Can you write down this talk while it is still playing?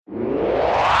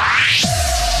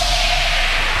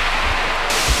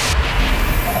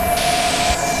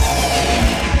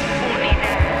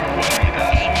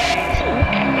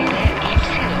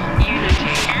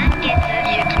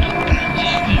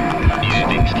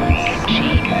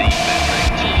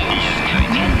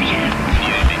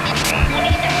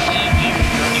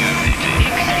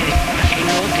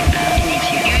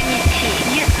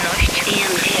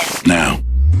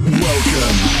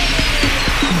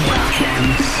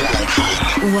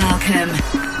Welcome.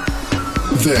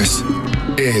 This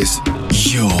is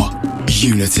your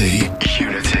Unity.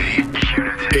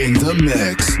 In the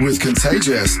mix with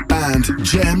Contagious and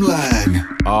Jem Lang.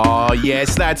 Oh,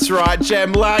 yes, that's right,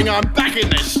 Jem Lang. I'm back in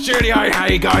the studio. How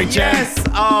you going, Jem? Yes.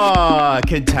 Oh,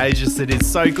 Contagious. It is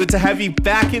so good to have you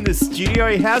back in the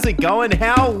studio. How's it going?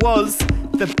 How was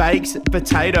the baked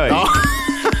potato? Oh.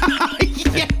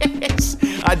 Yes.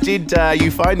 I did.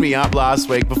 You phoned me up last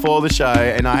week before the show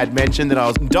and I had mentioned that I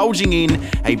was indulging in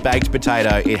a baked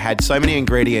potato. It had so many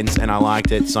ingredients and I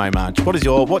liked it so much. What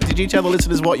did you tell the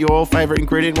listeners what your favourite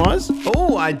ingredient was?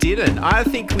 Oh, I didn't. I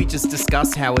think we just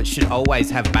discussed how it should always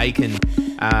have bacon,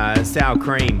 sour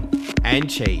cream and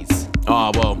cheese.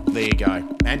 Oh, well, there you go.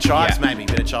 And chives, maybe. A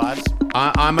bit of chives.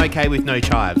 I'm okay with no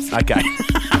chives. Okay.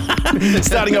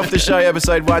 Starting off the show,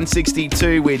 episode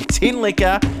 162 with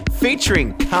Tinlicker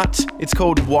featuring Cut. It's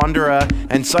called Wanderer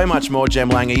and so much more. Jem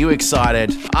Lang, are you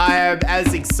excited? I am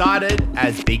as excited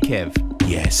as Big Kev.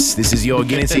 Yes, this is your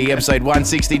Unity, episode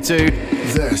 162.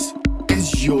 This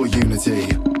is your Unity.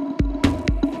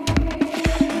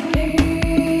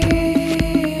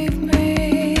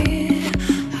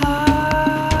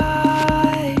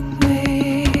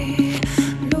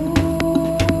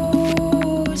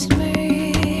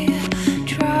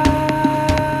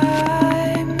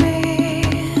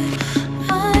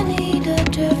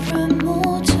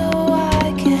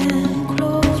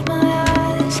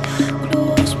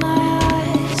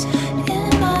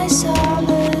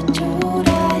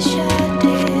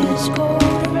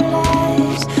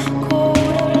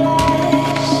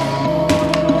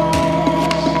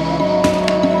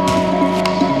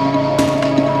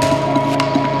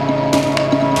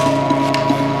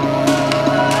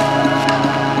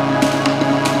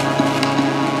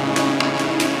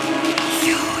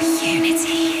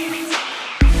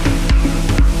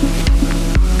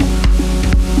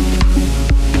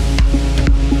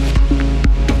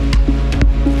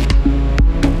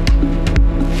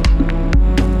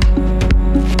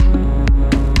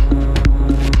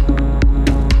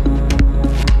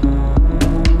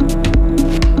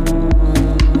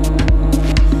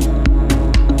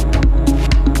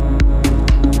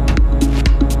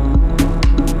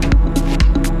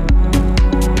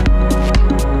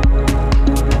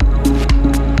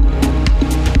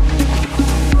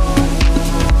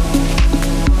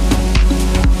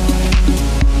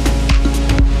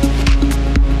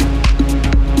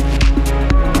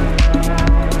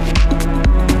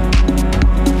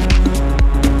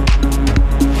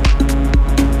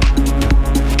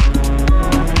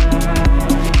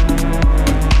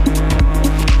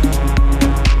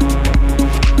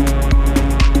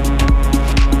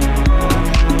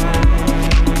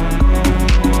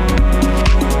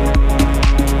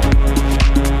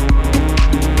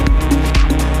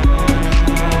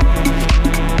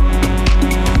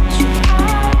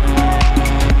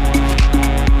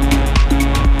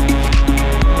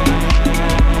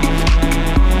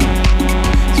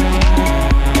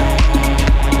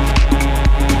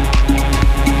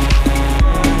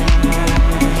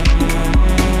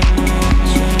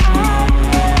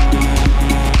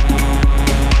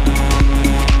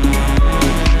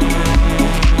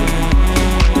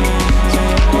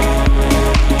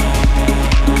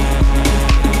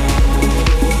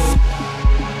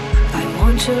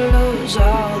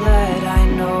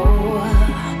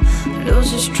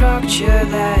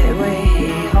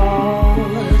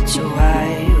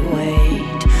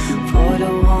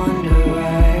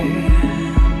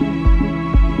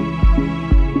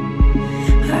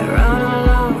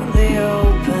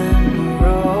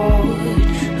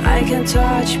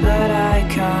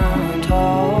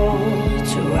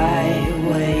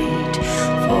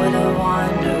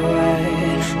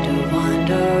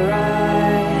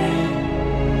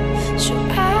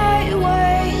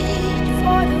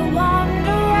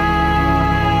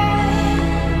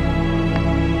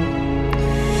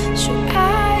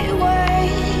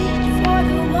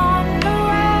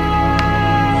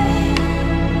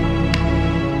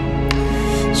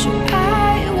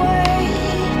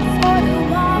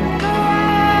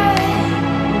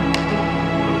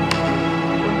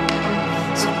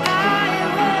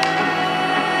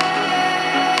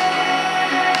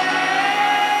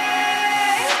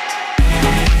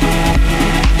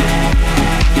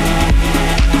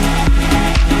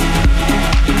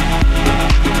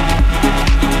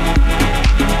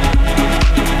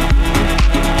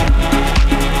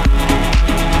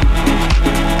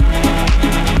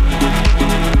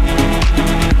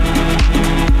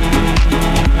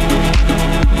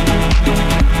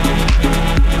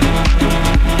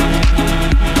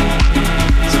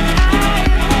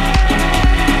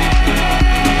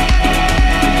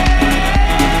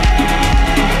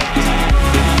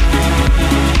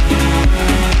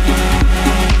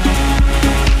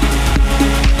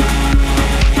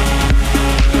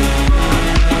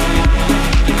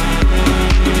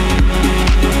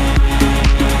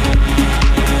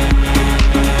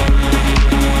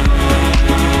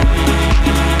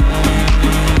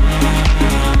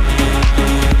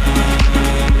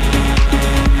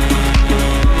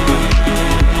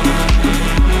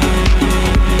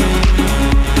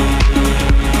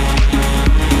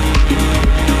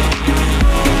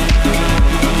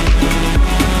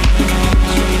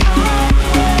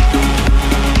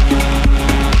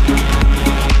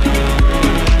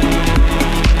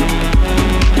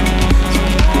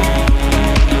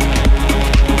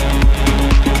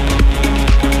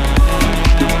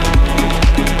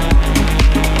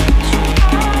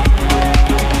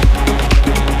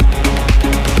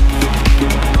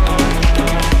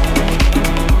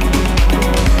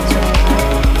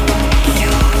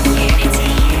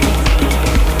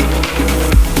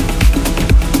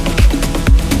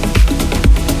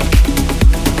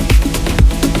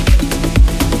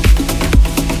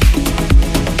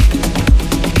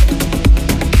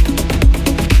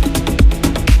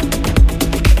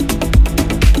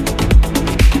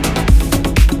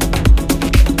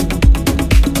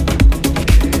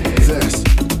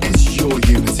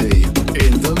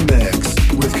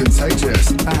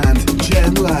 and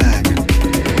Jem Lang.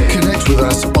 Connect with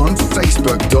us on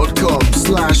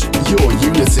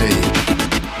facebook.com/yourunity.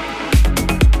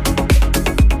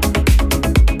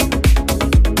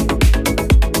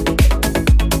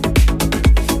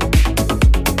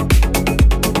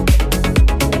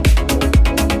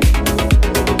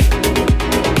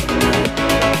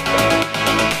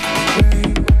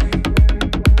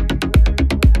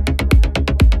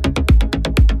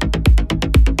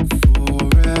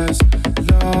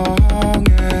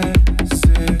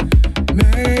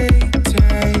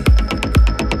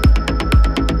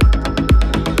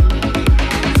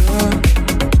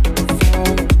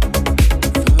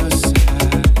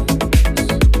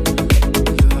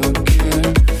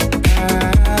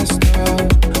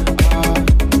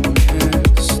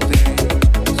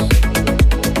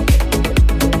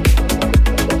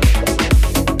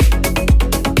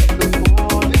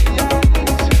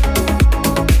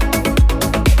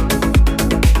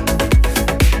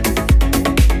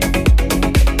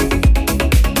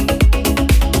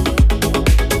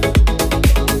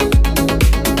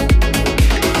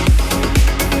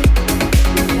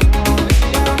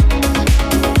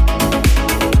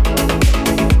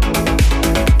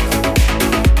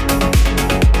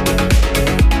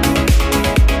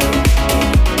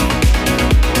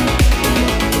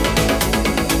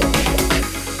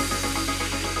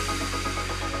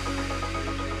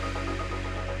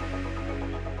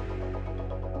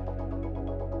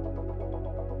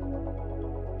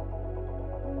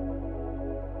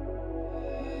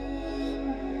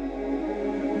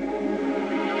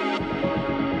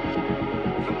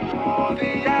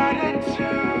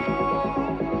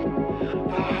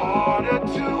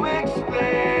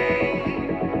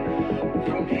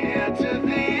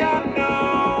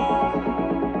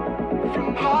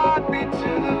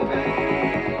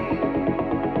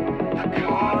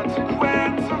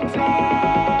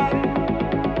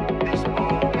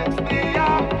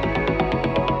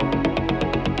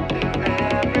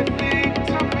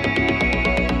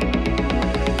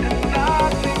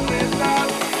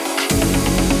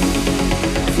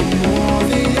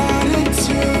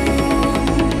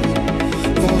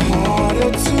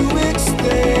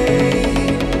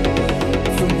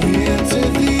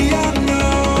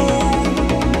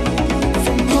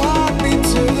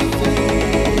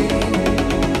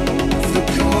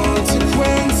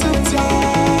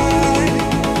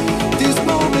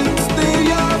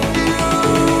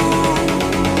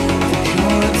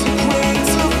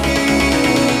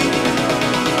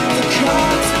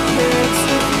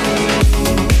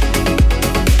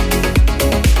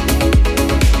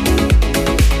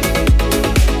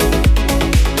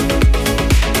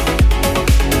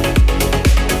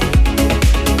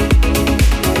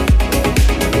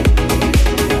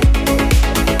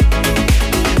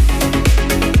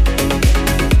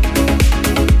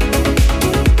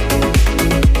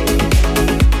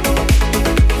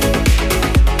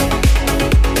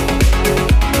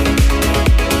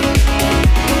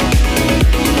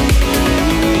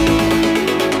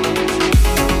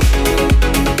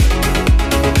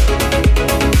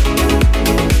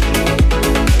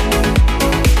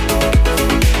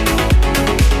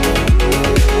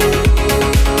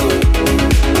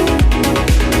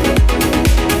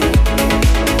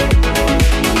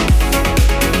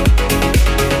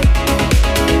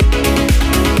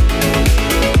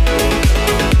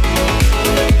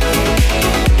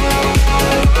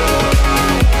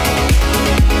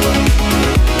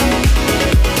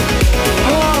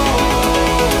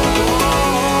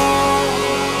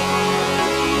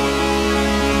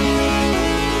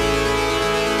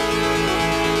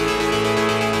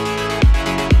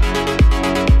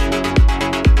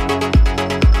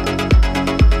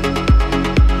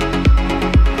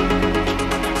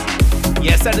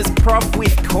 That is PROFF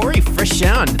with Cory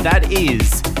Friesenhan. That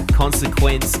is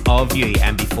Consequence of You.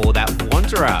 And before that,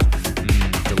 Wanderer.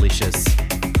 Delicious.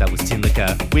 That was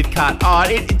Tinlicker with Cut. Oh,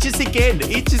 it just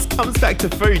comes back to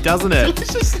food, doesn't it?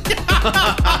 Delicious.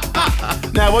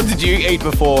 Now, what did you eat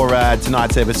before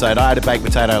tonight's episode? I had a baked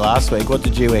potato last week. What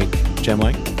did you eat, Jem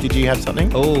Lang? Did you have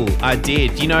something? Oh, I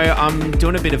did. You know, I'm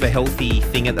doing a bit of a healthy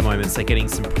thing at the moment, so getting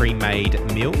some pre-made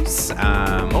meals.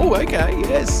 Okay,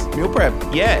 yes. Meal prep.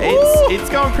 Yeah, it's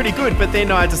going pretty good, but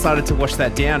then I decided to wash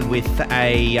that down with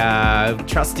a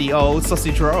trusty old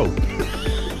sausage roll.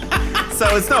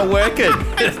 So it's not working.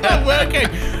 It's not working.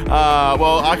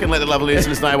 Well, I can let the lovely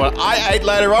listeners know what I ate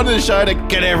later on in the show to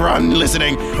get everyone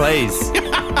listening. Please.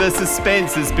 The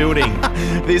suspense is building.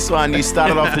 This one, you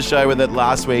started off the show with it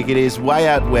last week. It is Way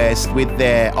Out West with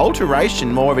their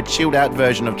alteration, more of a chilled out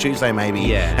version of Tuesday Maybe.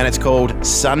 Yeah. And it's called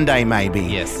Sunday Maybe.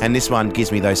 Yes. And this one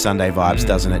gives me those Sunday vibes,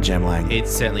 doesn't it, Jem Lang? It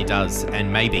certainly does.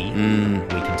 And maybe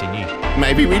we continue.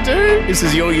 Maybe we do. This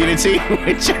is Your Unity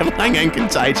with Jem Lang and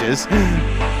Contagious.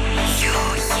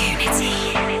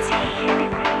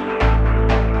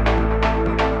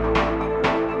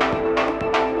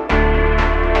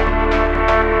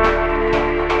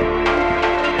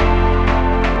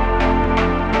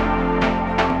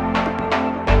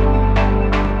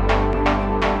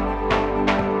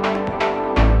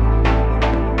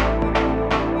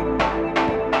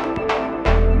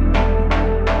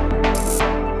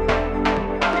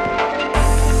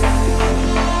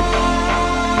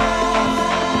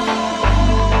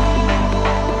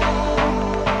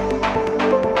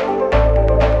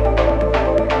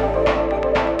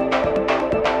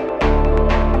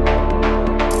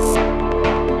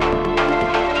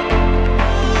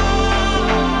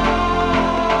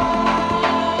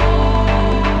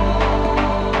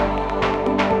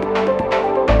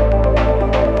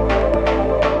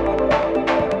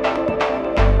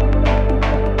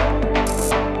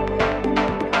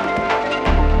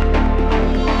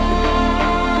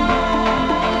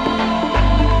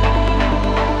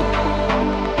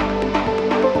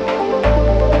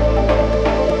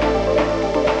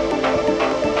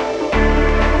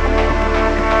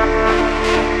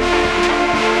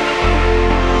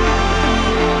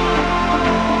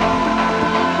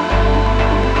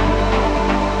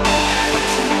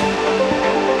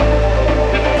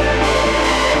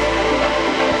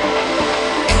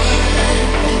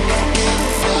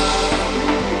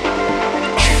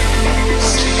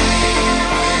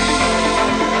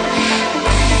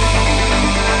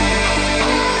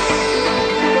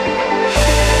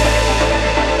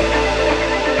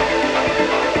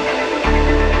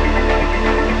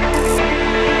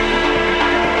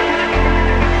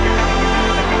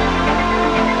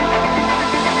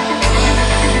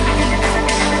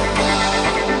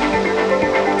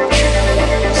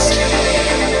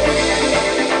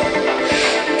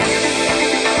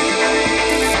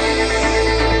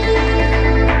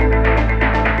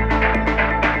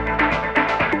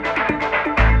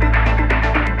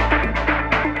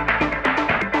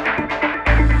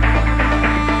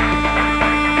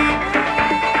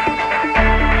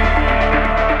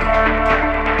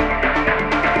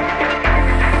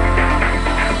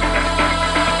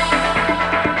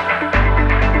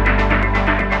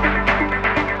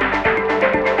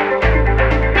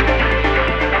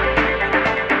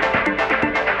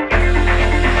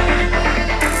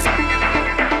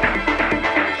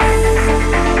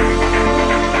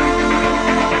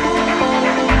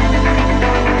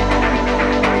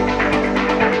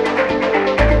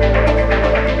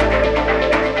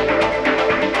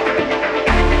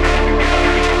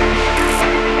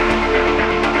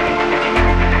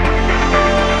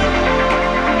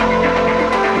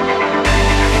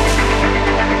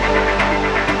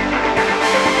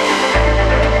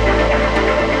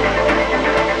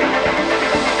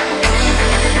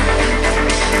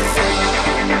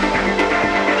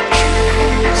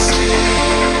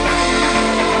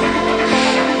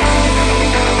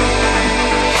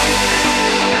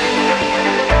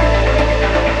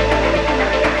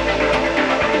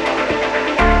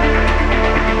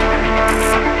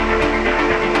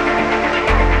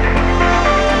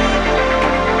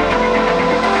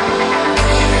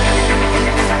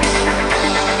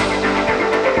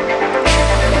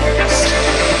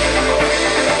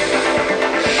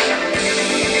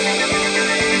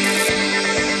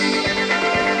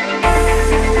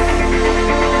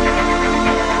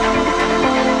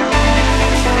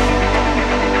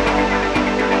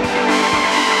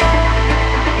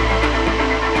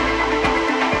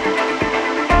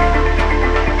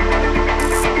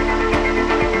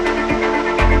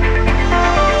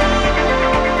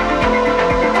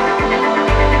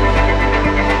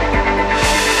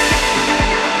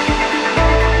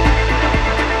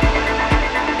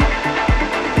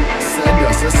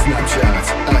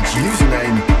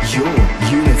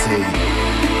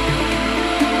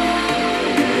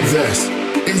 This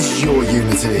is Your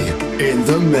Unity in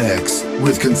the mix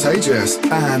with Contagious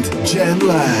and Jem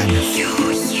Lang.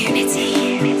 Your Unity.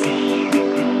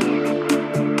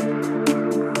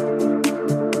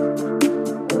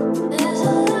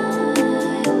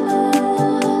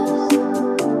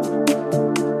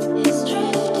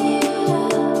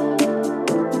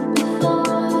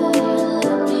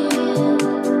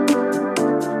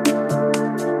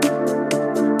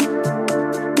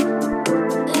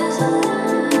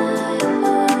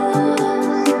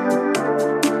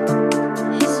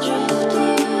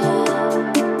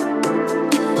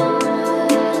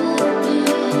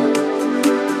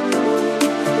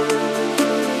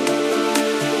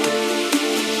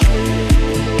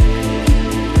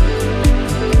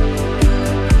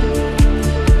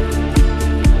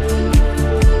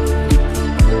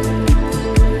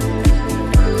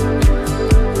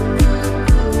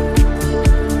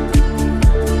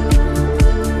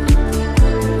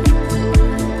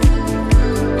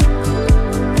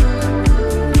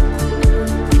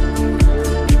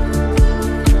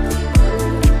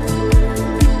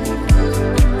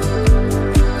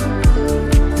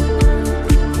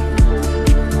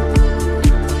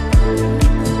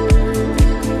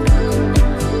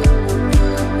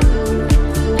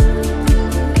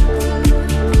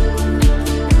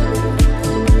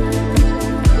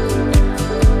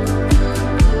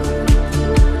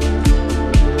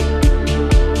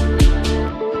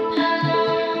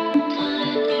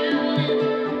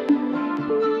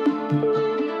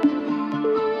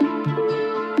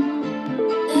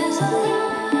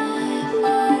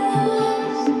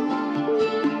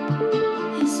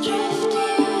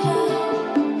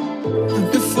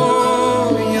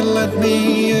 let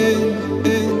me in.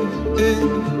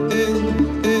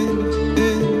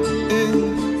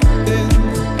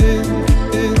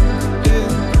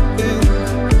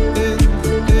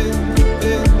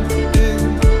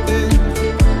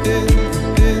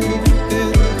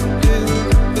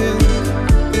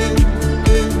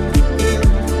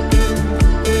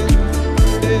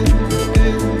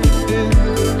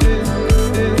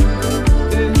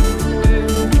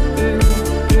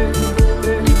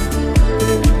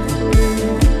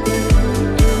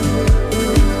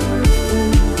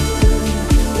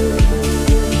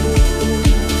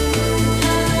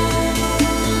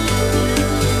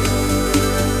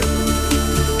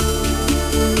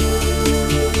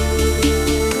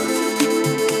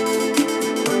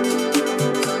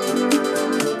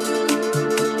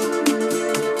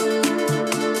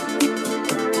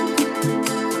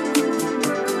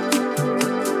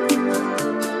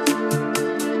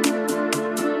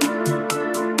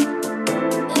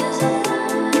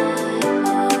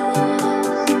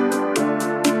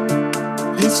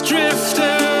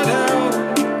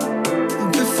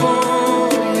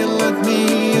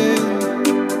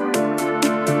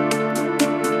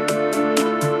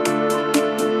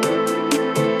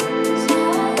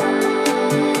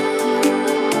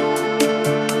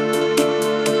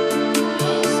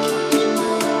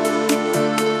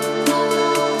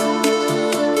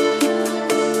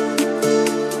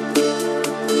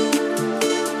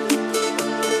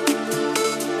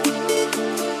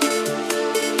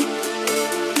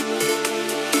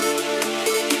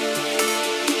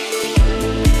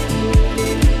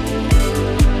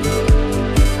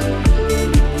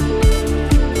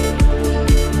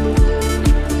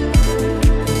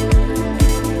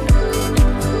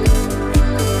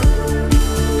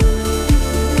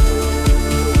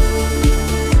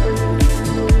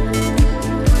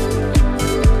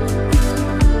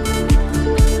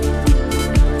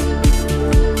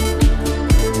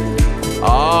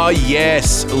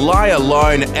 Yes, Lie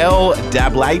Alone, El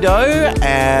Doblado.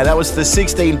 That was the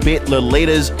 16-bit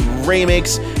Lolitas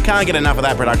remix. Can't get enough of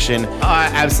that production. I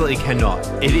absolutely cannot.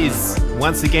 It is,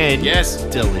 once again, yes,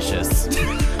 delicious.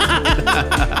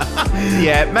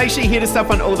 Yeah, make sure you hit us up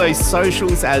on all those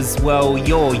socials as well.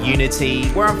 Your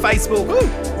Unity. We're on Facebook.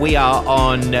 Woo. We are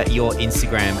on your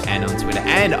Instagram and on Twitter.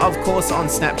 And, of course, on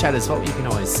Snapchat as well. You can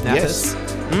always snap us.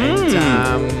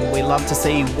 And we love to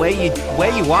see where you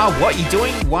are, what you're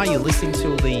doing, while you're listening to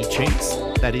the tunes.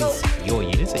 That is your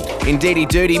Unity. Indeedy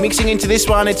doody. Mixing into this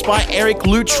one, it's by Eric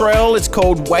Luttrell. It's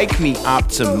called Wake Me Up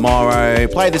Tomorrow.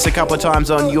 Played this a couple of times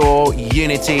on your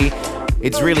Unity.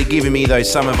 It's really giving me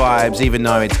those summer vibes, even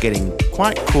though it's getting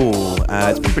quite cool.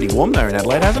 It's been pretty warm though in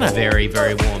Adelaide, hasn't it? Very,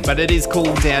 very warm. But it is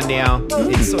cool down now.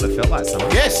 It sort of felt like summer.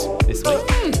 Yes. This week.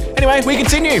 Anyway, we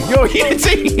continue. Your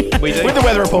Unity. We do. With the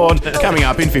weather report coming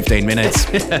up in 15 minutes.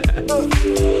 Your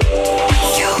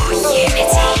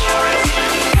Unity.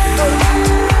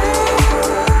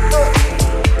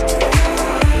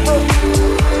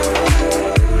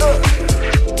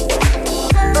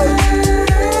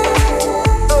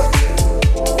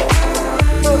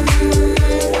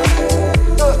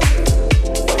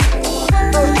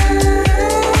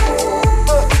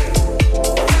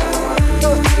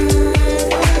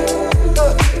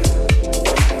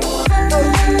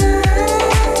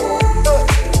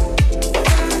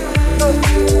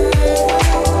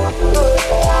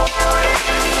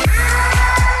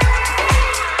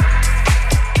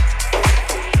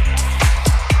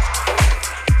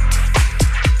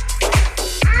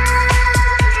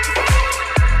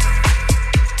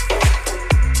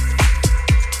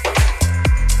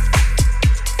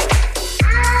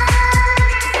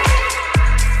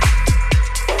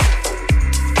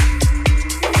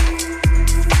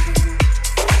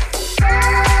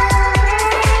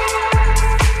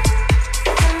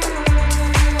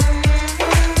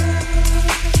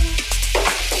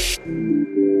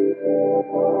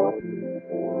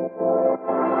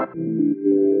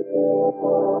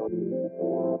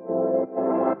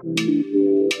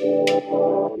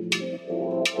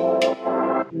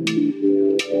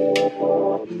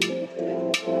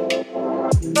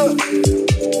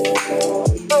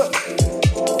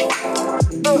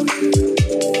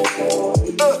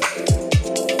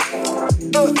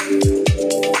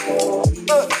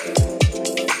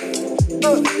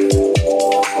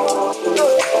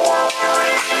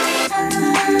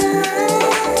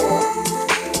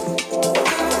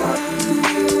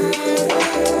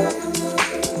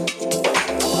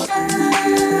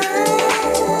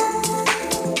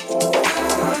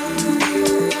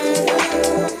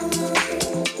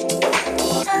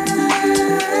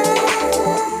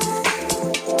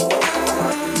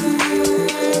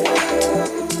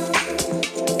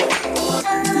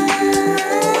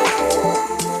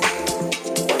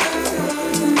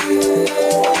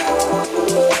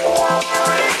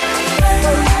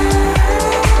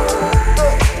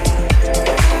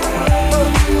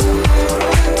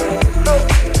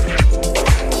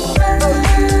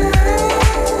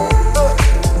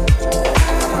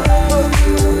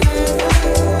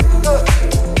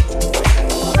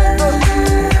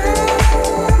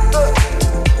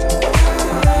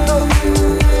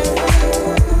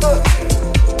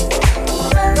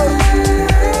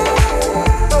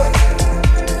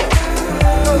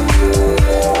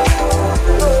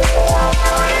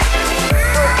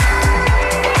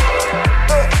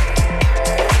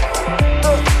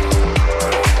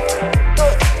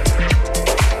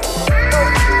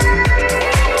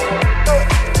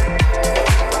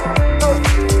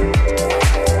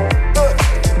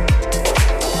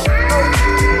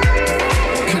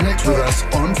 connect with us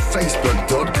on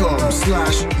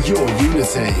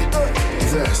facebook.com/yourunity.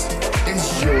 This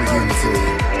is Your Unity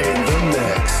in the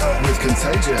mix with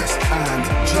Contagious and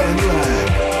Jem Lang.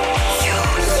 Your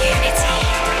Unity.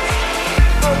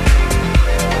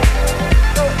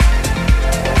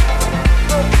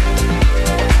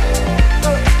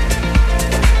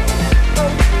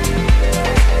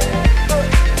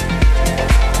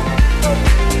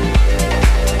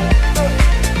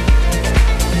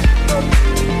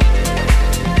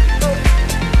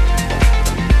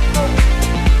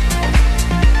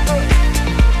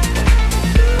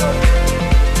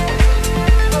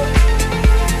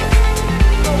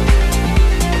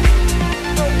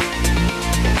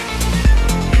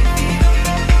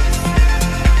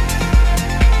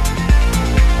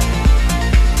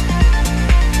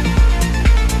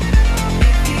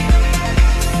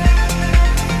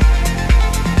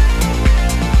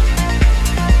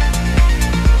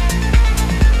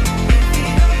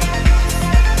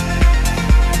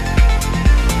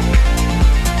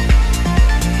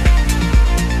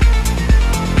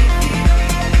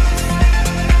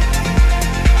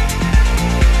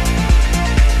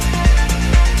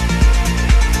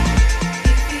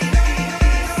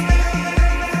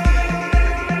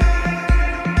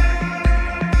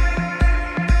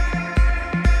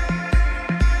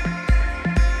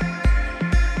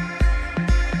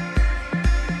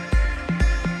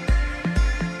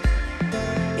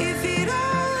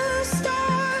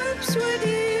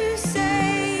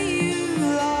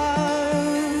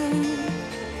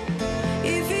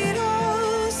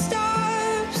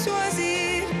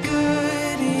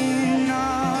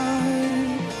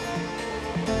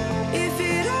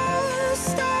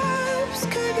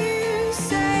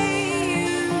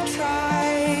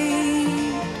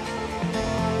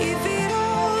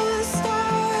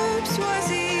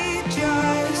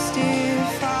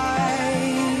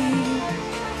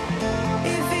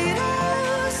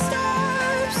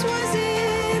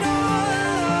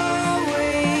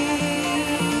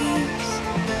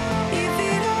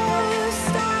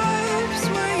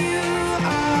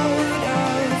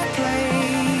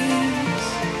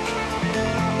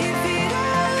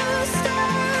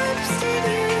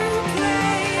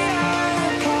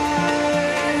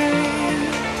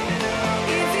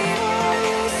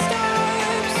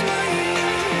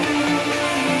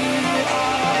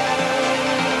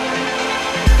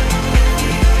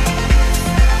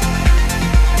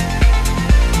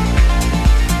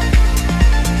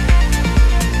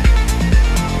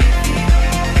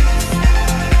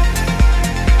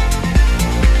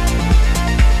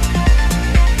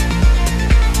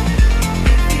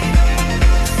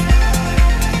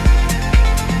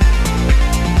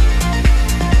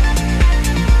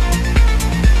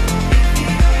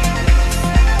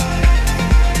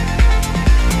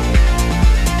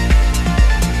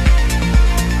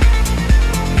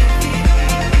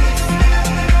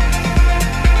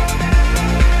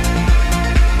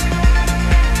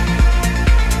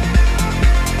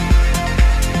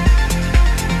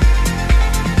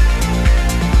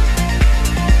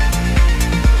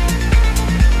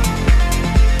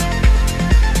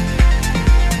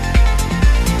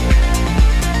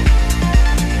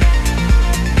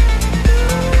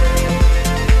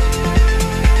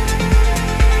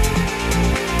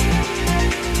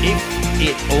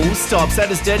 Stops.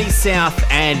 That is Dirty South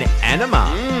and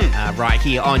Anima right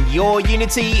here on Your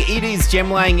Unity. It is Jem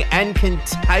Lang and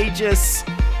Contagious.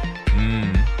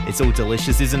 It's all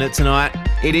delicious, isn't it, tonight?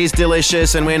 It is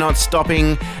delicious, and we're not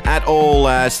stopping at all.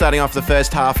 Starting off the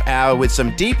first half hour with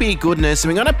some deepy goodness.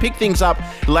 And we're going to pick things up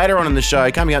later on in the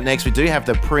show. Coming up next, we do have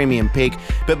the premium pick.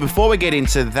 But before we get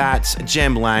into that,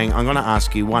 Jem Lang, I'm going to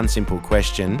ask you one simple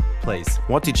question. Please.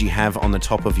 What did you have on the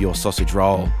top of your sausage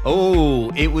roll?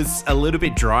 Oh, it was a little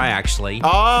bit dry, actually. Oh,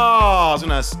 I was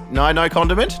going to... No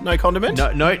condiment? No condiment?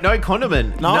 No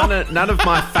condiment. No? None of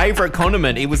my favourite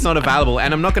condiment. It was not available.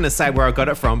 And I'm not going to say where I got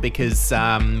it from because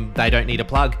they don't need a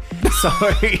plug. So,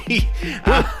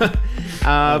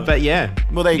 but yeah.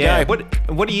 Well, there you go.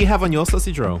 What do you have on your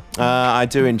sausage roll? I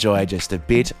do enjoy just a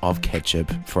bit of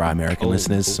ketchup for our American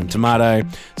listeners. Some tomato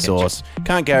sauce.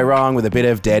 Can't go wrong with a bit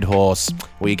of dead horse.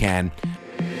 Well, you can.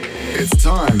 It's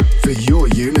time for Your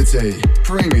Unity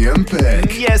Premium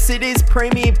Pick. Yes, it is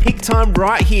Premium Pick time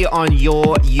right here on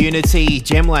Your Unity.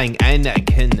 Jem Lang and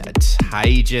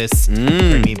Contagious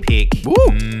Premium Pick.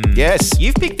 Yes.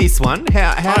 You've picked this one.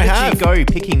 How did you go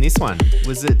picking this one?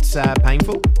 Was it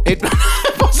painful? It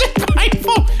was it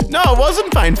painful? No, it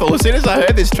wasn't painful. As soon as I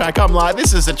heard this track, I'm like,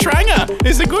 this is a tranger.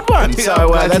 This is a good one. So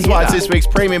that's why it's this week's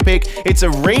premium pick. It's a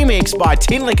remix by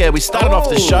Tinlicker. We started off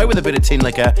the show with a bit of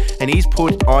Tinlicker, and he's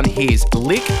put on his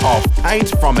lick of paint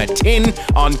from a tin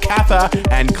on Capa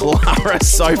and Clara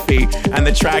Sofie, and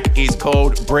the track is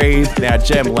called Breathe. Now,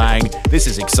 Jem Lang, this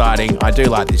is exciting. I do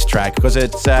like this track because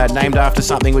it's named after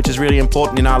something which is really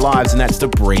important in our lives, and that's to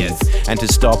breathe and to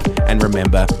stop and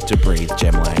remember to breathe,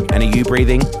 Jem Lang. And are you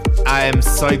breathing? I am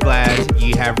so glad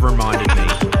you have reminded me.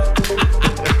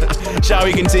 Shall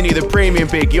we continue the premium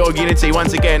pick, Your Unity?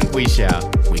 Once again, We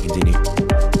shall. we continue.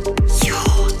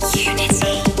 Your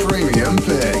Unity. Premium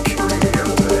pick.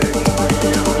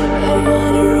 I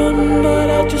wanna run, but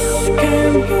I just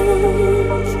can't move.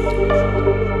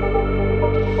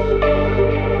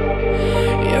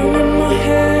 You're in my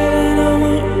head and I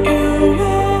want you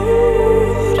out.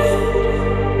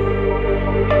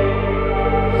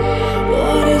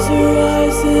 Waters are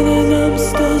rising and I'm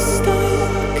still stuck.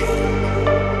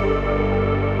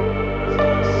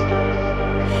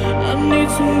 I need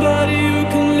somebody who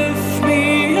can lift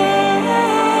me up.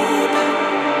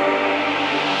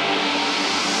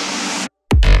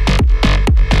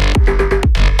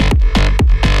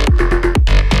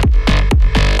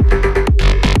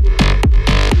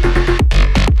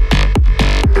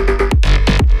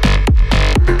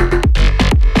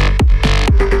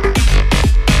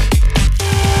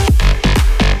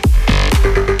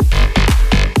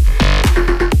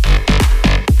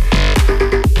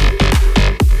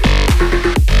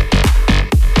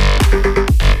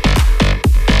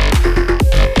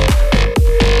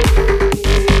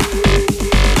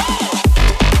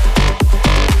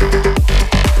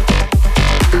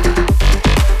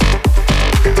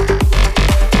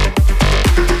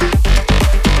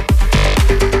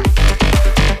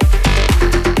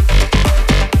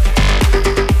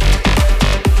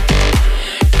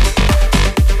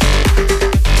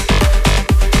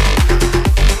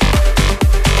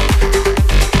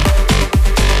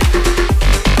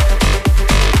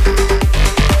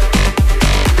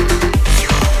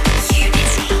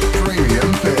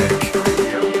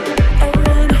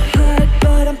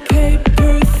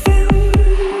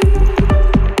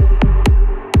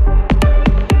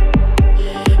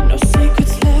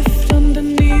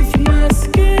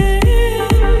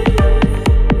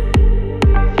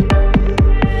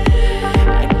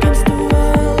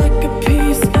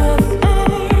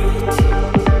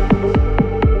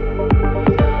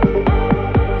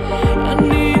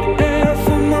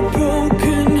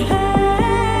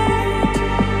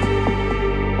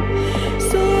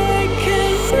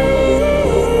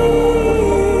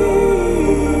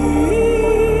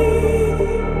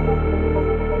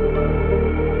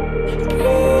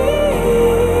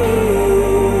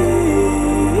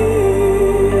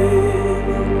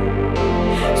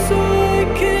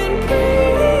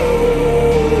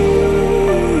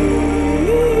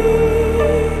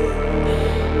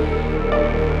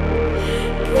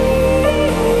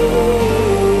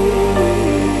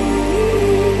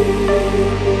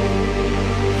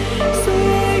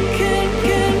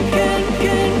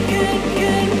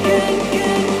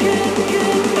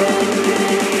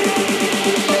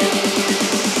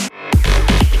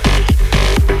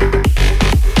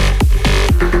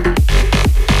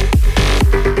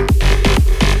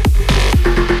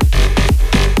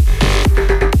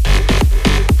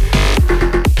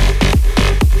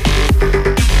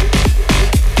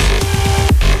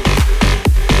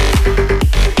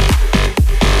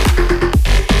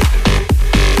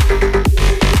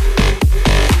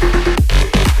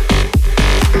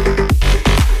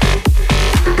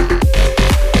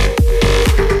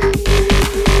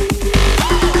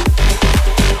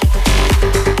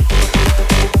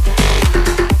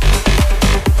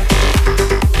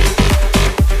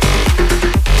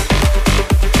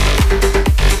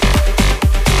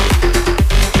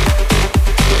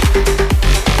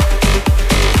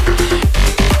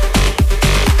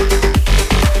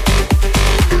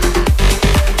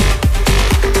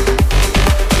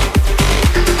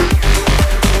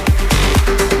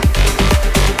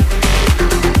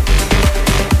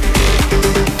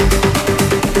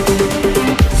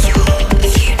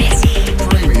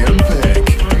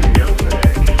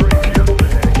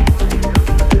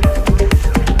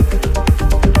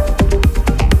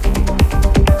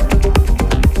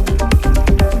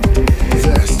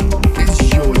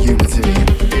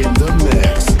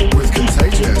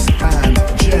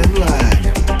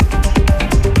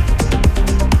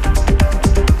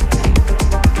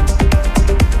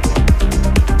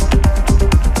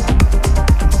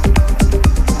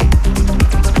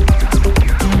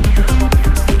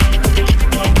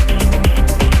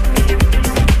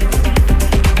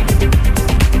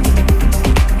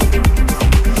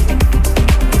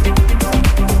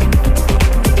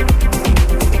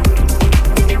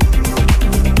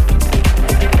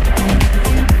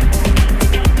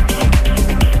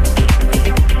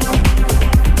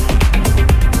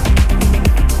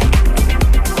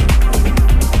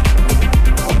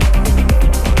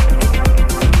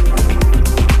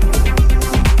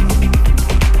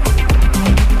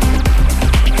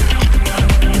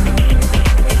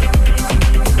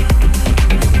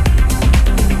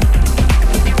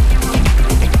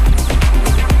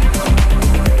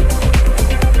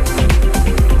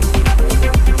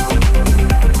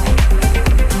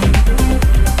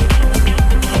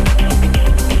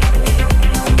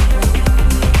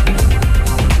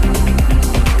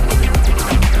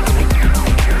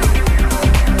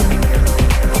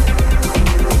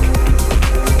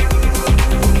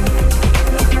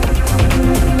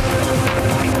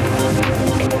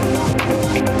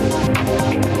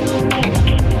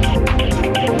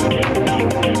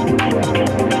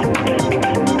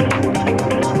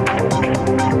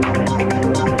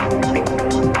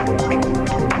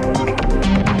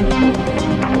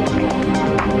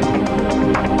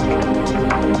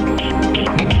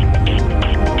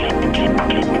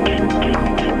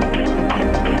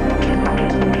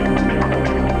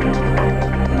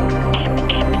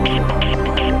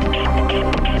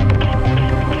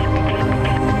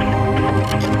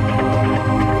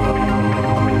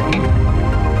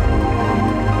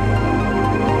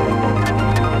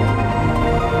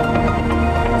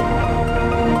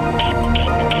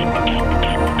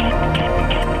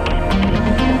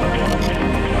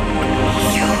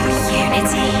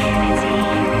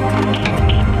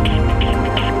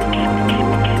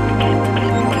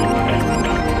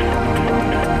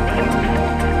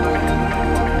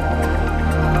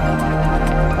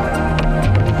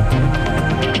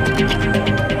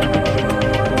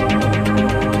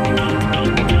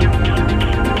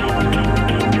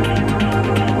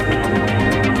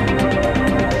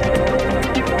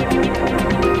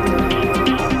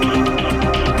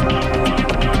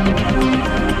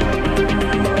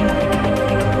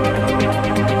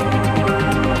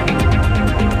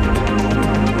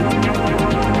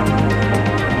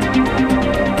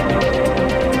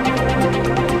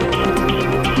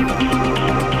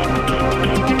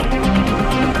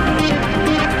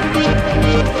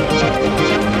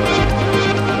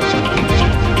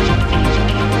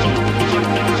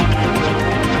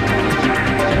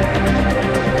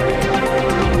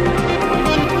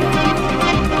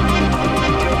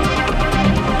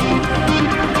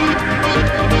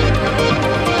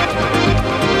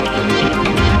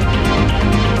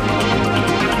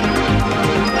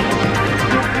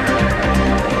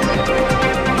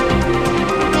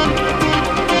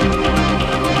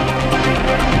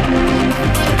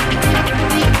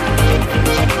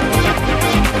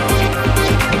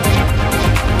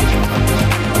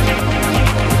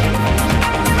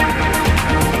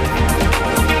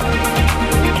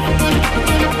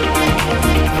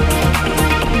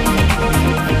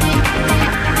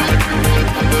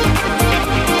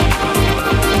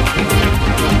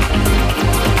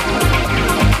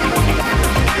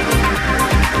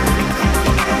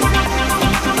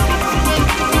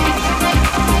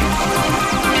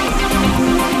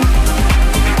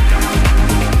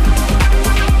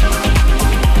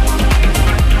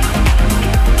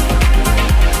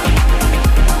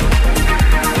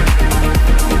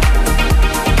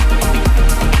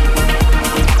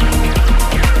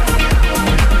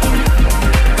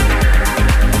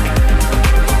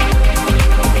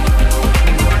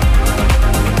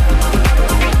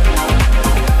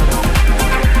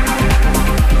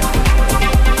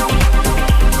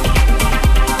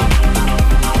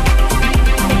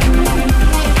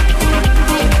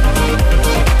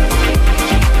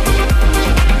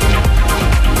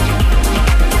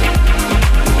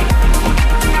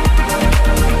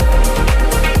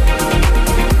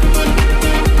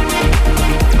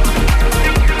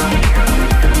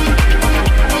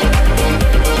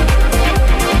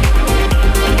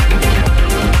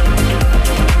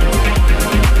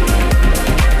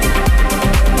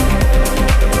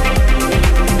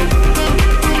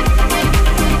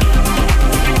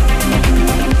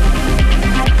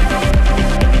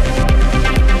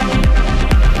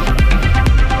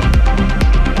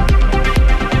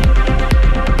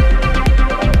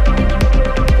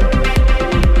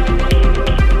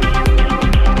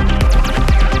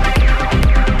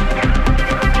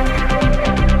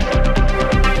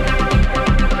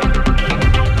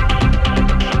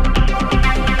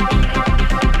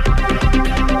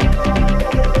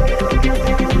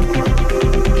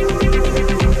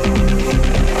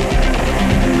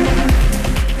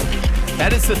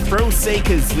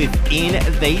 Thrillseekers Within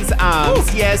These Arms.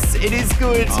 Ooh. Yes, it is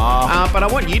good. Oh. But I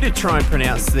want you to try and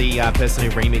pronounce the person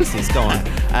who remixed this. Go on.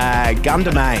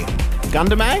 Gundamea.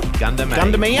 Gundamea? Gundamea.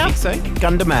 Gundamea? You think so?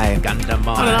 Gundamea.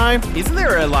 Gundamea. I don't know. Isn't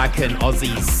there an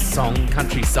Aussie song,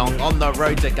 country song, On the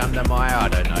Road to Gundamea? I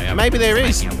don't know. I'm Maybe there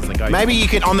just is. making up as I go. Maybe you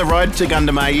can, on the road to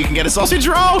Gundamea, you can get a sausage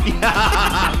roll.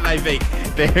 Maybe.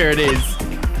 There it is.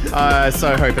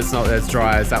 So hope it's not as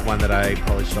dry as that one that I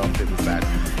polished off. It was bad.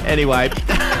 Anyway.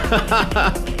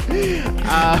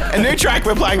 A new track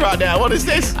we're playing right now. What is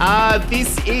this?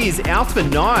 This is Alpha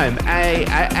 9,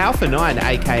 Alpha 9,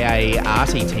 aka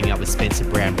Artie, teaming up with Spencer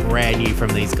Brown. Brand new from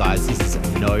these guys. This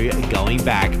is No Going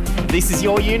Back. This is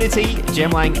Your Unity,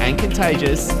 Jem Lang and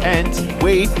Contagious, and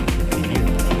We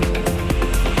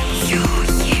Your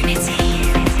unity.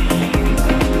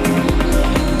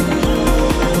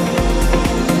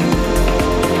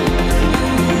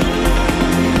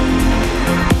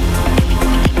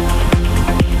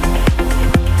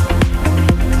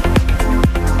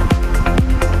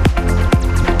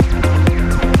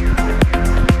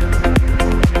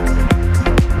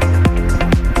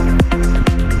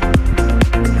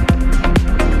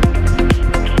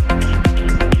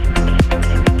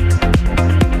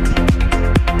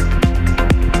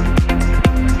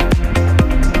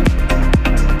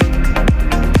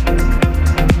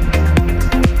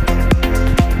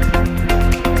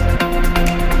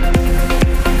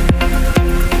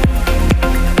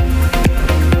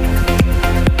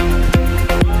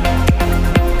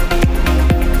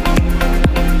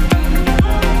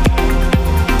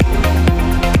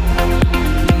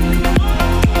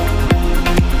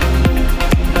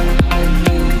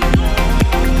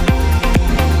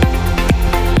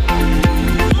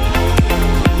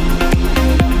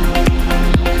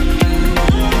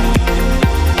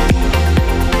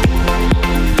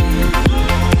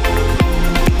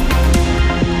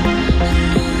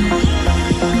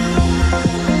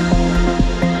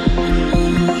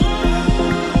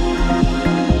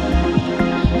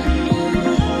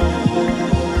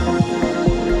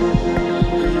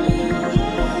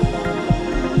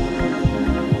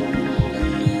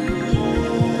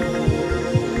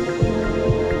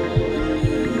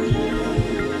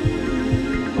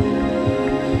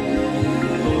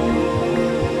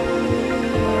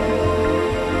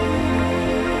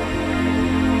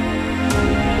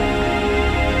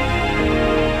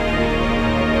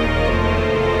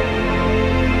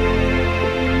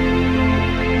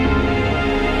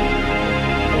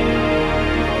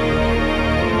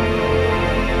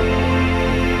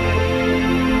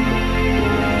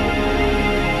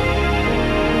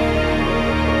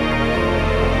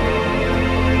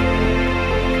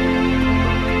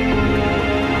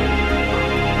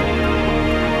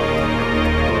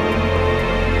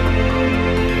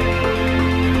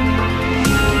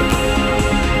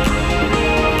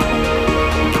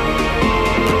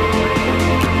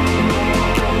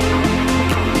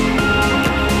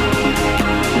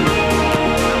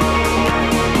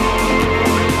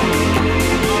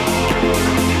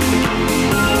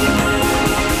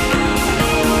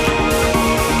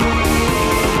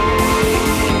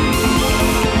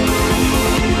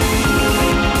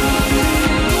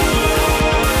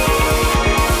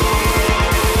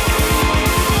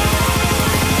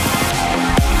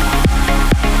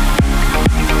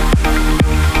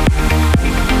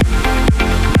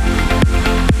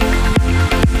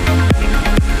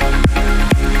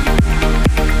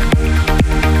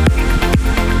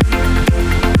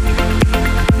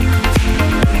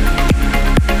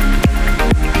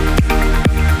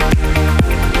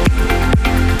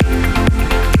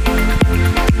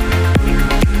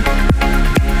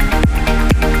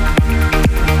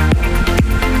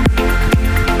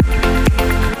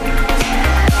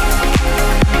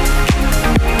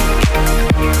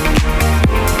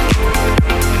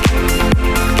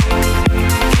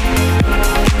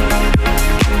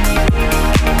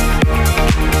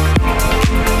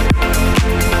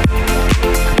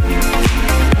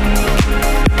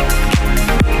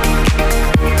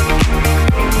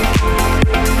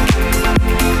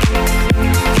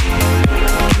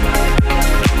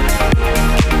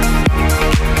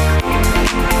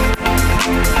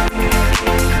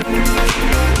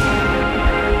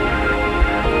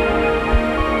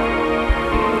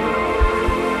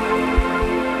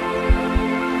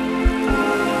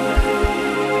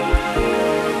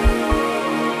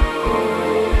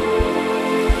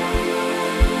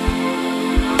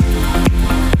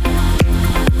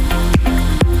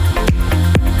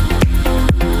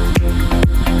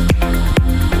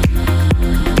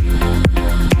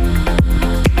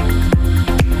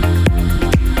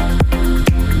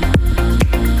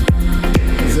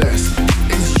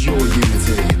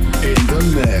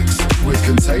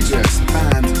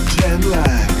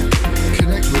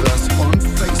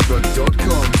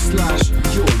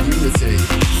 facebook.com/yourunity.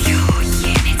 Your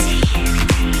Unity.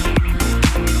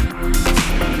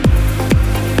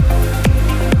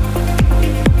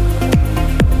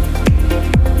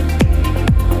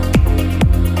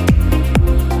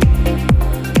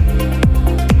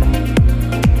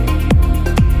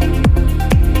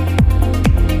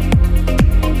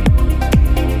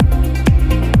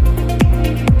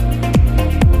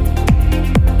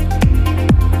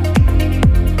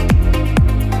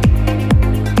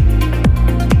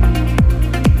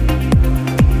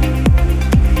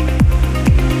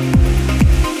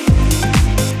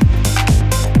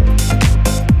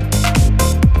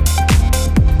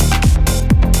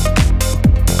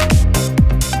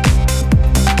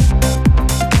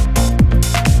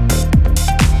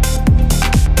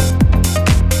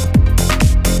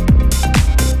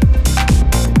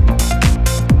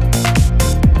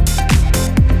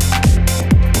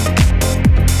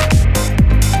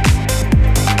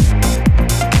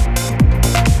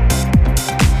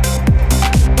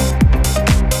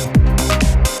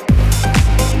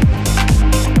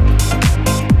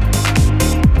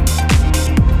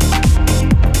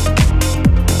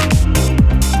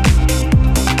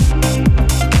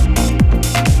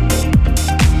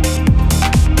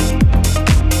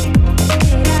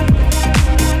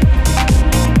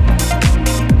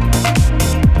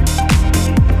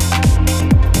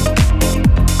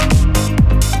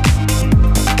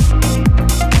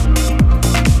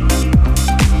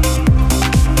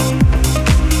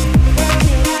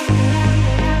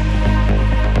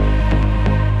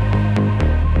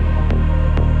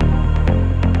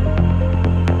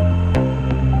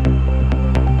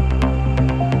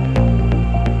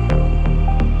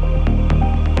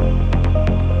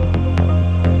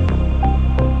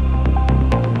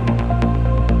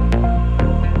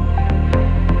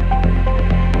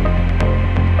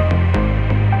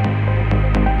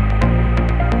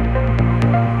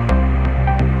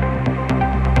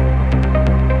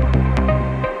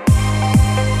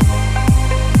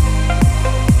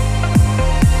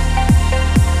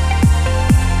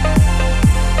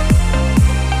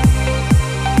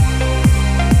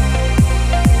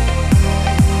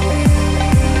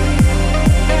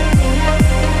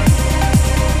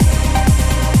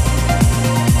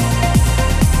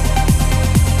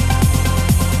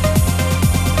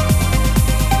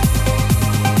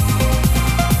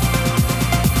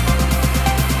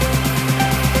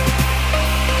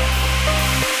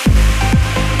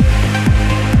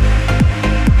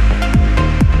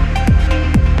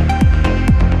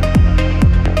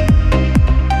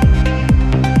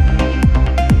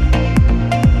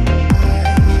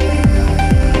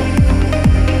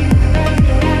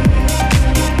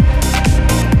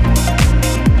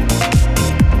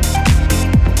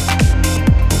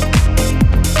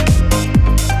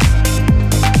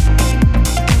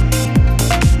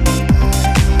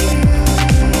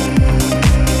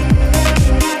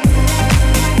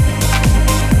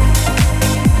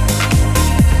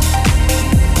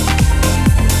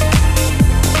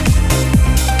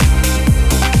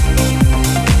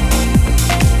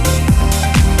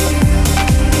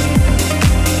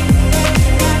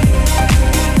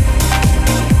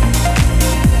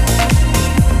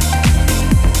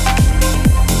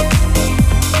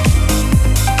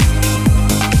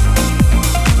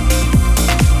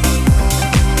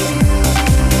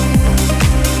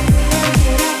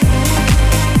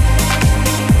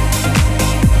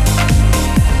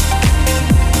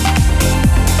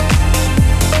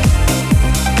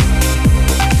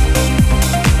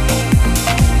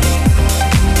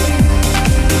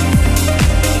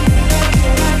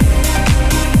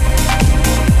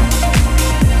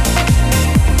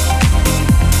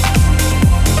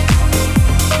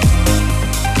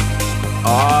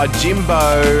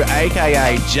 Jimbo,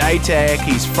 aka Jaytech.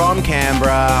 He's from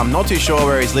Canberra. I'm not too sure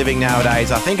where he's living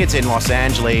nowadays. I think it's in Los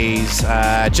Angeles.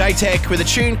 Jaytech with a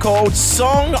tune called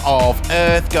Song of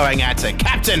Earth, going out to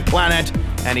Captain Planet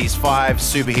and his 5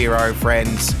 superhero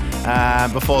friends.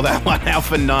 Before that one,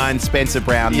 Alpha 9, Spencer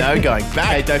Brown. No going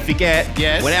back. Hey, don't forget,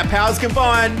 Yes. when our powers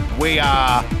combine, We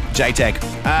are Jaytech.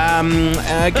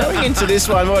 Going into this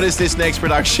one, what is this next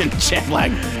production, Jem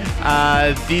Lang?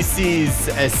 this is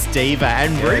Estiva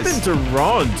and Yes. Ruben to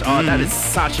Ronde. Oh, that is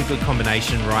such a good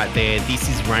combination right there. This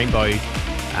is Rainbow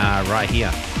right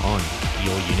here on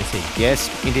Your Unity. Yes,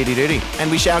 indeedy doody.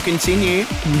 And we shall continue.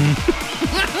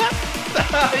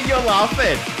 You're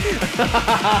laughing.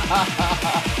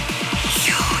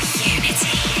 Your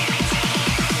Unity.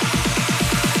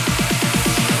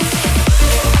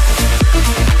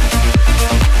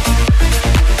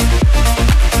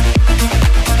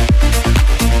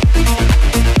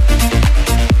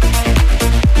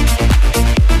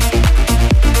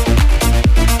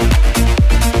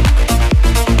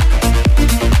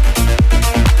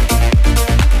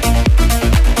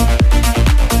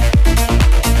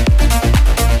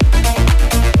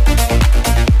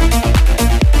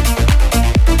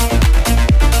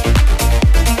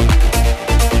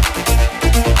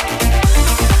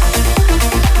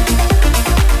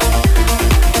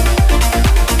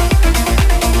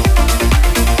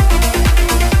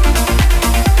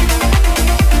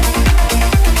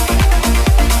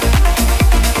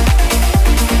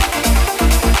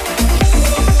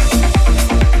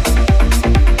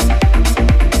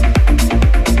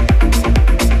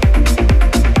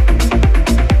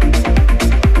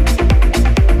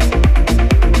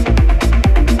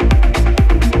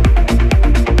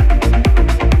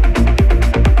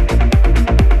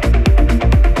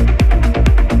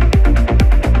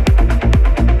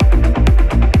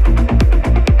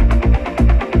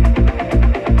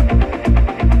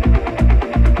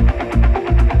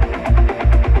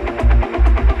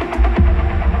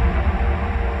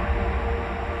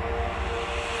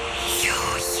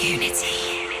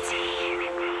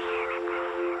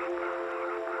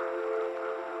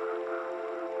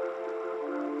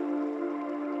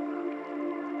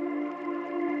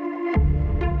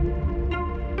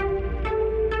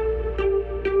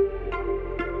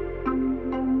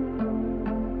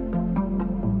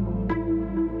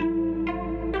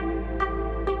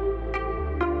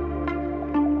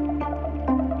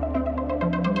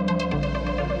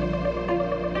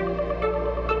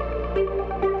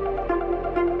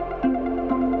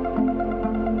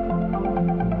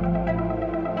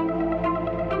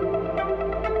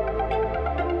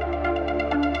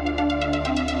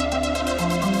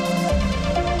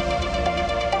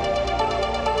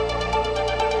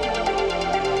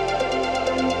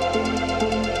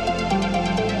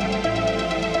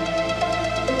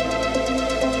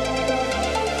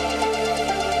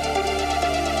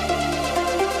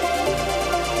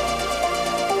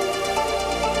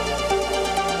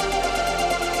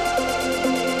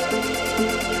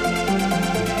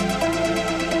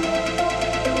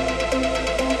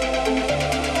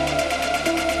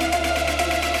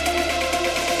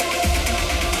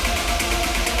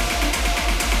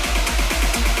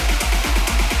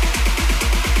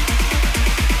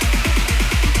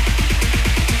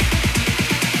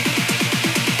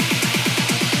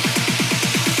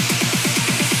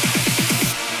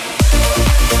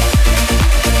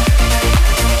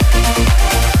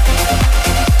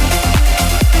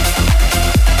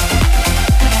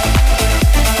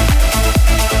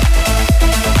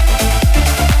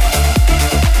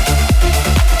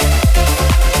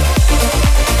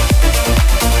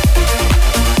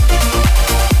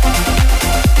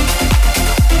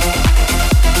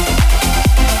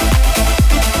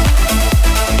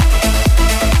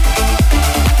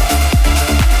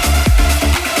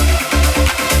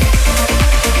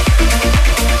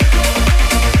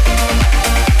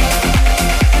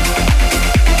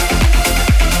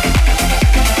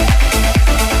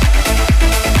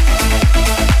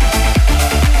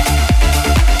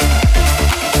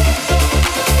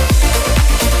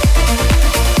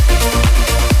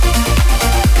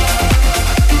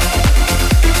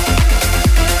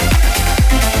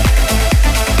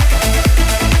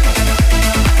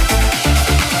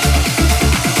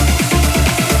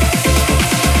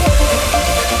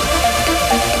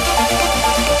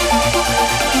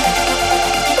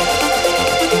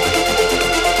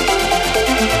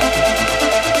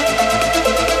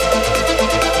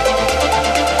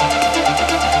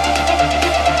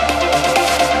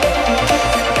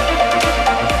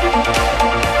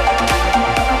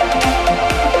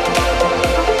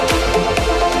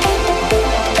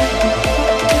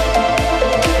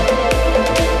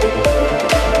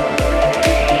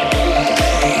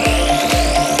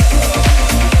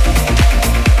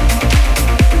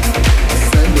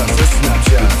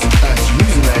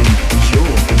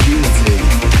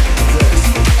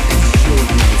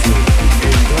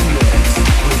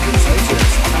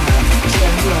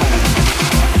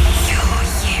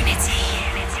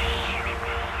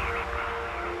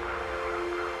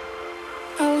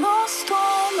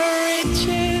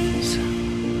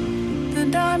 the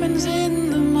diamonds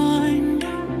in the mind.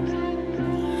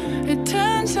 It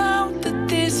turns out that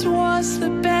this was the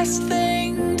best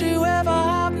thing to ever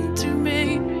happen to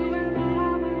me.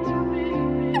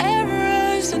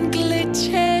 Errors and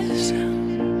glitches,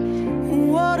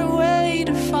 what a way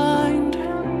to find.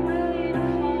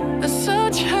 A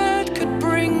such hurt could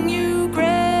bring you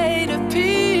greater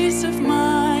peace of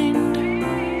mind.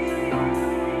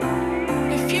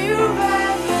 If you've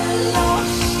ever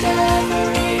lost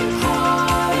every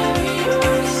part of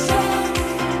yourself,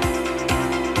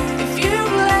 if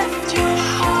you've left your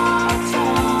heart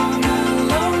on a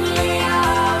lonely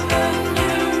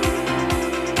avenue,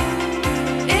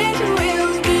 it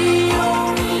will be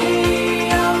only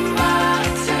a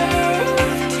matter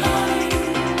of time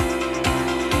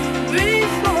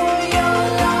before your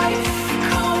life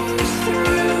comes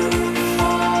through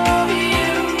for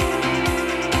you.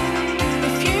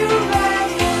 If you've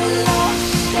ever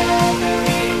lost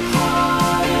every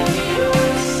part of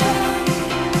yourself,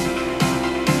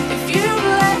 if you've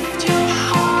left your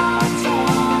heart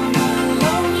on a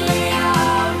lonely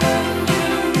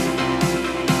avenue,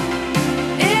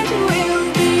 it will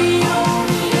be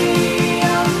only a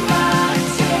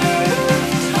matter of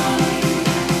time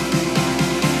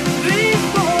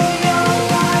before your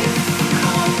life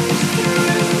comes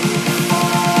through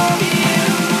for you. If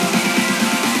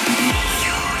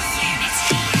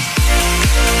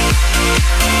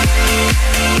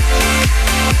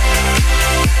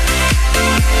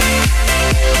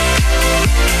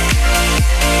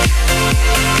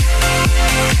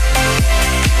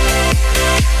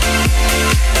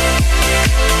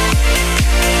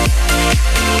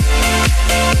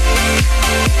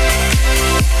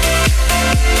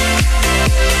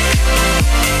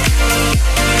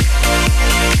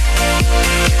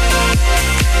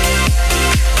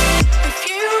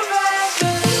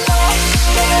ever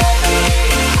lost every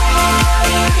part of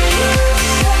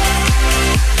yourself,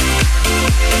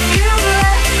 if you've left your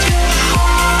heart on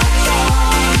a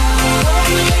lonely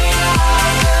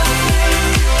avenue,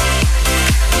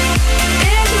 it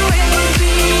will be only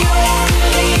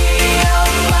a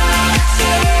matter of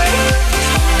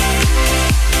time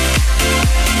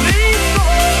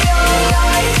before your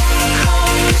life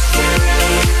comes through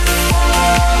for you.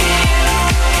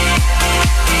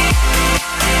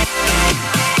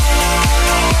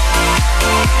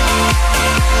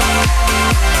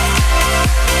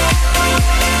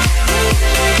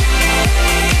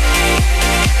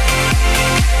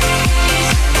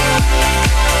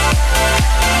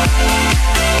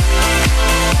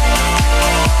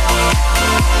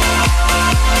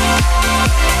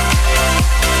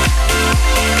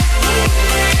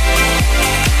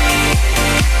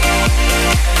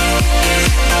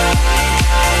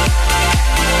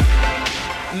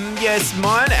 Yes,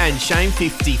 Myon and Shame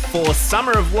 54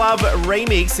 Summer of Love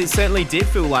remix. It certainly did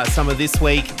feel like summer this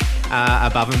week.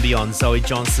 Above and Beyond, Zoe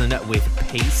Johnston with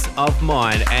Peace of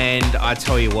Mind. And I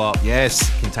tell you what. Yes.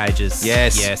 Contagious.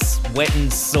 Yes. Wet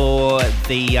and Saw,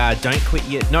 the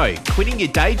Quitting Your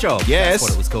Day Job. Yes. That's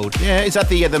what it was called. Yeah, is that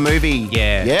the movie?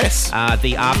 Yeah. Yes.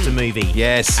 The after movie.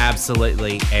 Yes.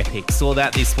 Absolutely epic. Saw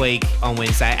that this week on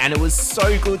Wednesday, and it was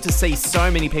so good to see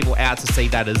so many people out to see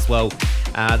that as well.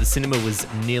 The cinema was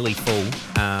nearly full.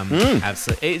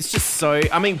 Absolutely. It's just so...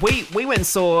 I mean, we went and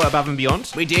saw Above and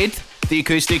Beyond. We did. The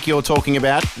acoustic you're talking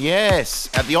about. Yes.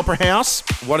 At the Opera House.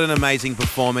 What an amazing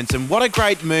performance and what a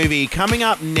great movie. Coming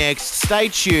up next, stay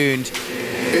tuned.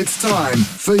 It's time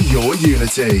for your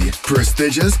Unity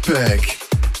prestigious pick.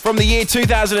 From the year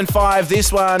 2005,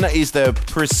 this one is the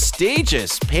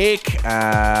prestigious pick.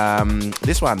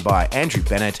 This one by Andrew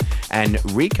Bennett and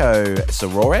Rico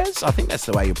Soarez. I think that's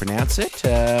the way you pronounce it.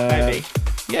 Maybe.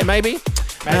 Yeah, maybe.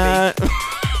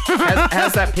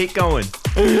 How's that pick going?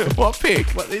 What pick?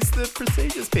 What is the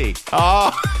prestigious pick?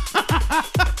 Oh,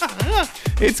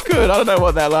 it's good. I don't know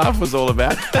what that laugh was all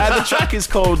about. The track is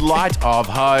called Light of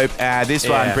Hope. This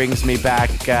one brings me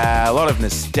back a lot of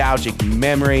nostalgic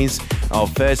memories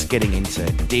of first getting into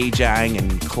DJing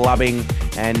and clubbing.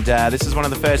 And this is one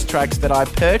of the first tracks that I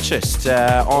purchased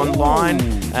online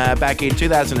back in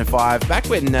 2005, back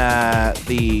when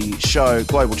the show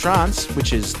Global Trance,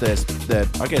 which is the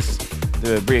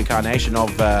reincarnation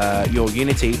of Your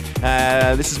Unity.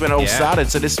 This is when it all started,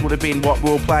 so this would have been what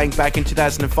we were playing back in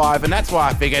 2005, and that's why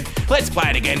I figured, let's play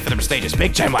it again for the prestigious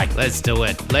pick, Jem Lang. Let's do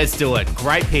it.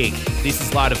 Great pick. This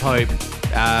is Light of Hope.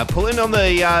 Pulling on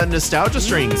the nostalgia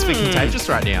strings for Contagious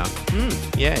right now.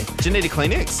 Yeah. Do you need a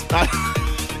Kleenex?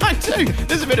 I do.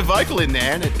 There's a bit of vocal in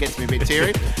there and it gets me a bit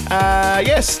teary.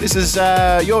 Yes, this is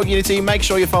Your Unity. Make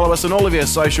sure you follow us on all of your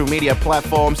social media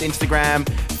platforms, Instagram,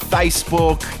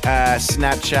 Facebook,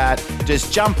 Snapchat.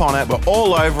 Just jump on it. We're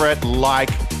all over it like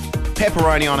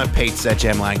pepperoni on a pizza,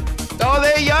 Jem Lang. Oh,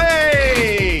 there,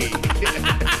 yay!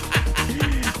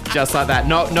 Just like that.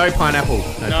 No pineapple.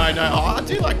 No. Oh, I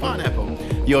do like pineapple.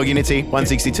 Your Unity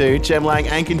 162, Jem Lang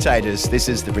and Contagious. This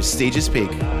is the prestigious pick.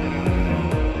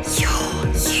 Your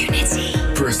Unity.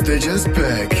 Prestigious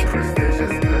pick.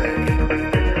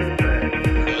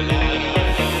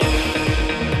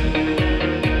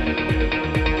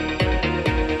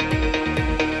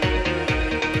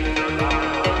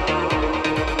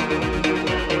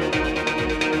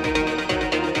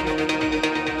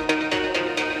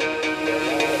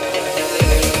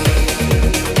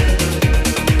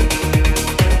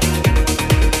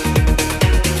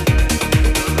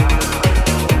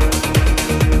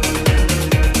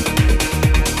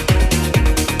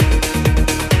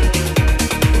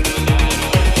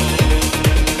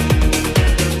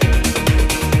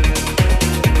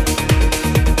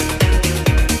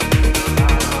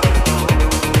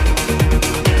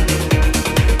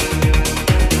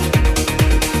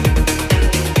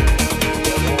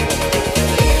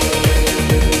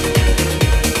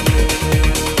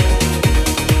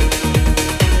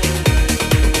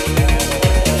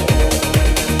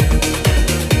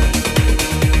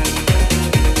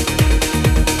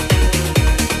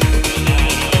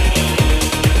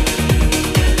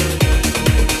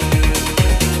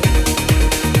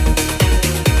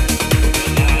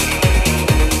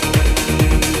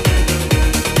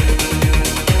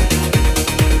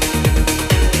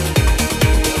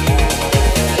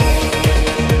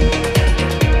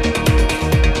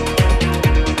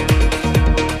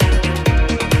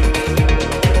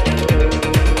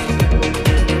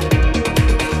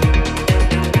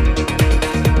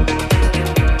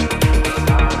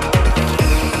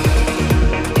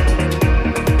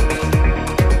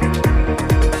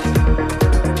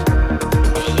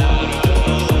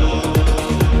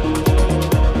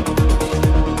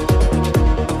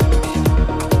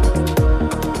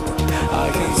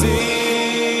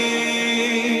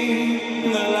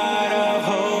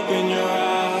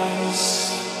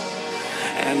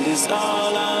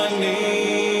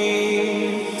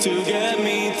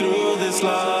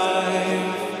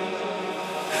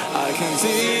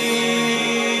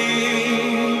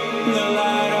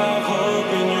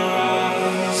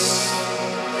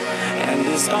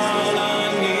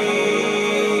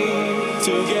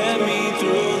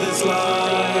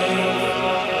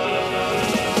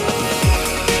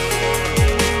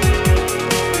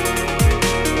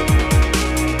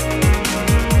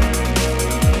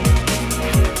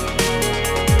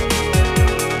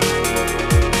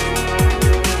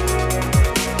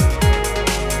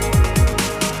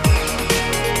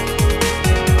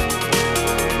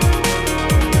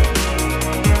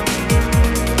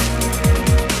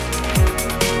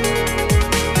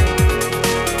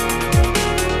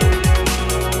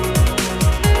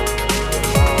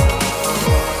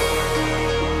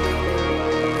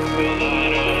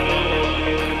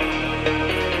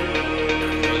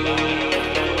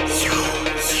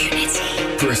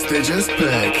 Prestigious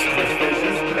pick.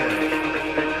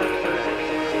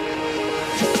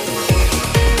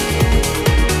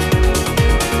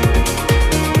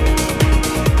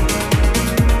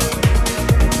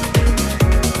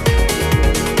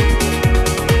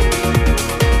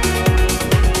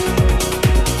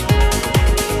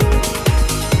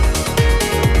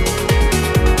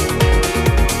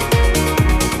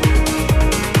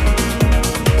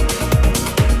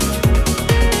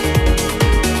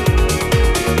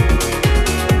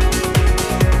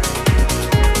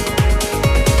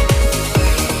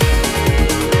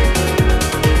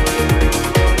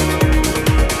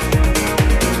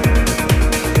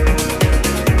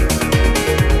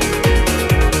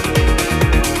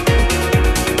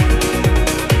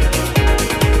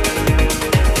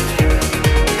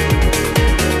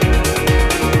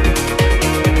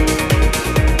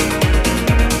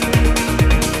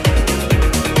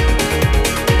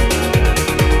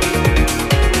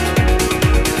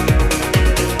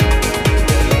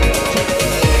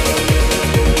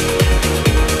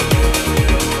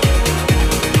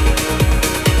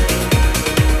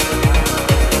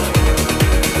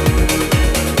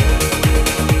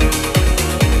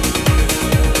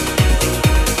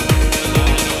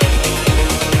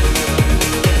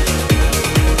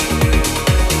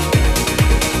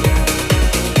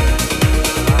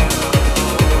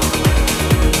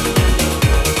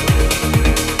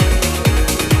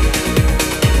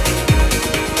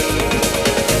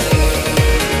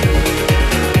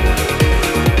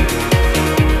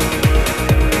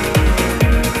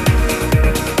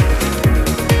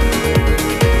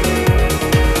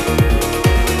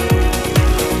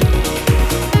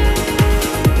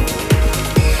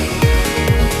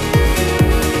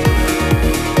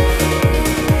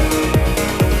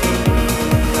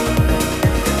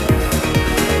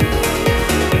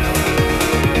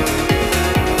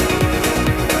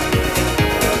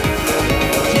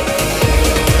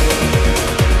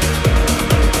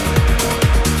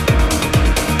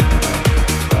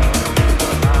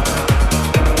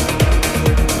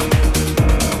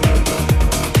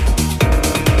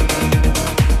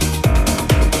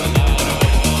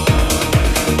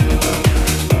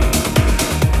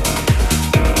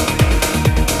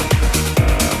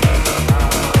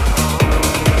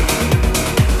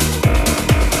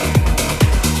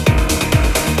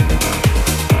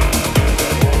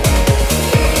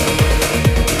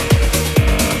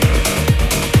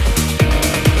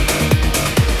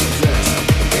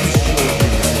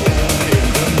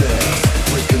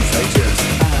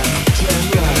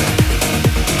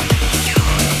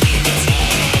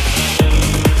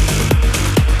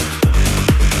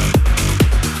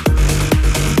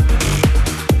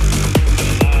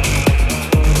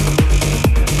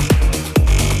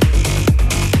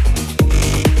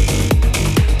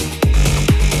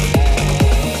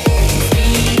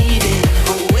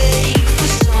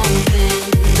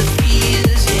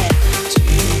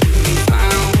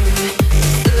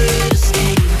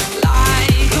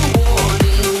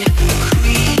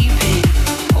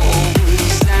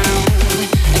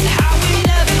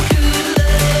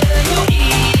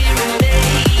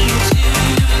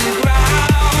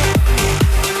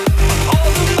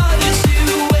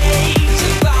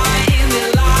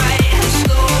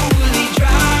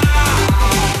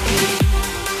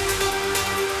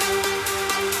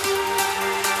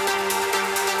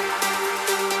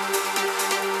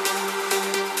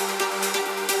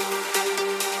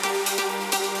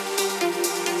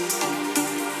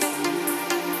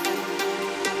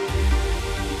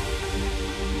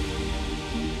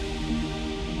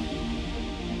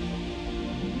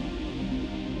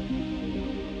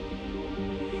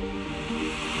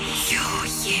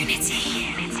 unity.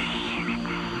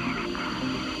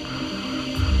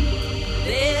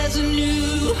 There's a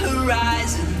new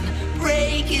horizon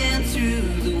breaking through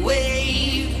the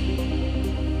wave.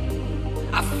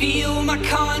 I feel my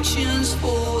conscience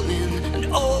falling and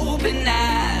open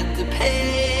at the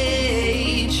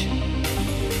page.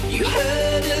 You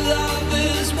heard a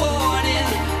lover's warning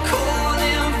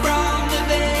calling from the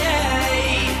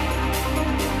bay,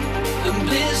 and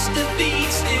blister feet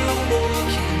still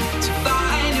walking to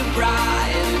find a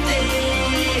brighter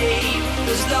day.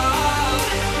 There's love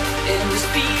and there's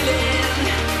feeling,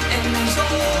 and there's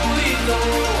all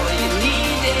you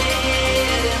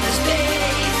needed, and there's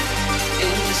faith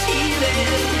and there's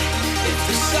healing. If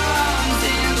there's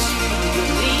something to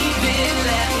believe in,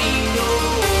 let me know.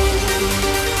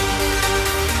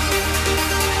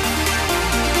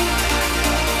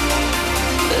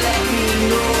 Let me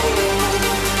know.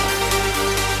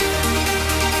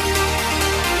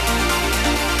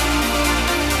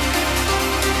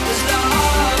 There's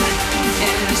love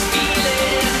and there's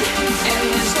feeling, and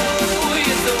there's all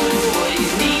you thought you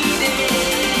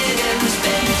needed, and there's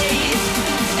faith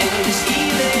and there's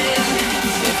healing.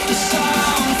 If there's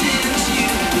something to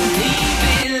believe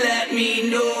in, let me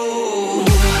know.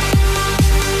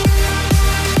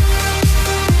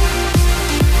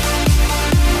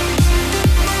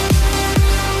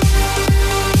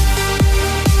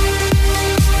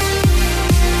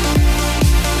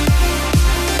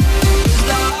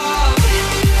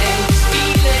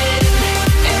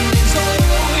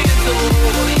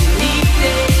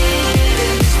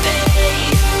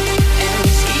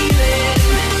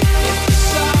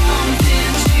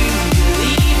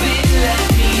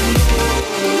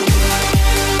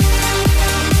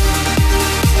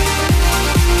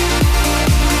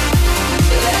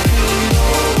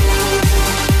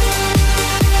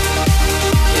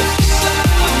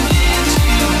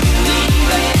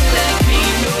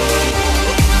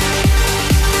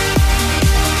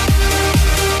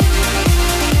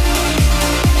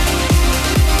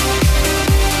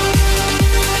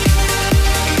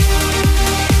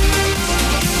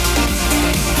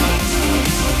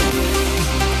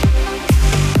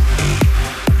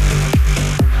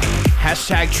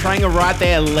 Tranger right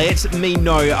there, let me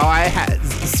know. I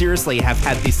seriously have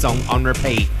had this song on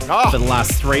repeat for the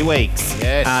last 3 weeks.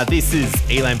 Yes. This is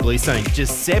Ilan Bluestone,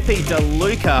 Giuseppe de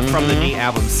Luca from the new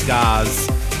album Scars.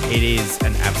 It is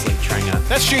an absolute tranger.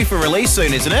 That's due for release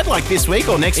soon, isn't it? Like this week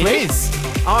or next week? It is.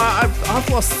 I've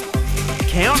lost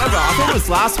count of it. I thought it was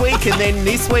last week, and then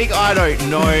this week, I don't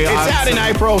know. It's out in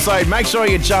April, so make sure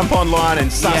you jump online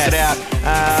and suss it out.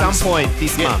 Some point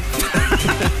this month.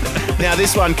 Now,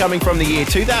 this one coming from the year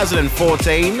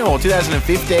 2014 or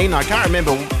 2015. I can't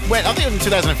remember when. I think it was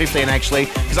 2015, actually,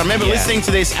 because I remember listening to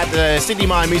this at the Sydney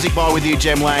Myon Music Bar with you,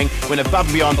 Jem Lang, when Above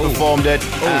and Beyond performed it.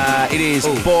 It is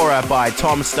Bora by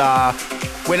Tom Staar.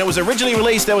 When it was originally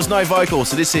released, there was no vocals,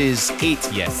 so this is it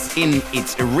in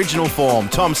its original form.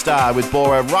 Tom Staar with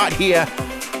Bora right here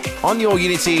on your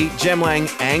Unity, Jem Lang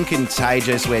and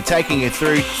Contagious. We're taking you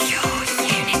through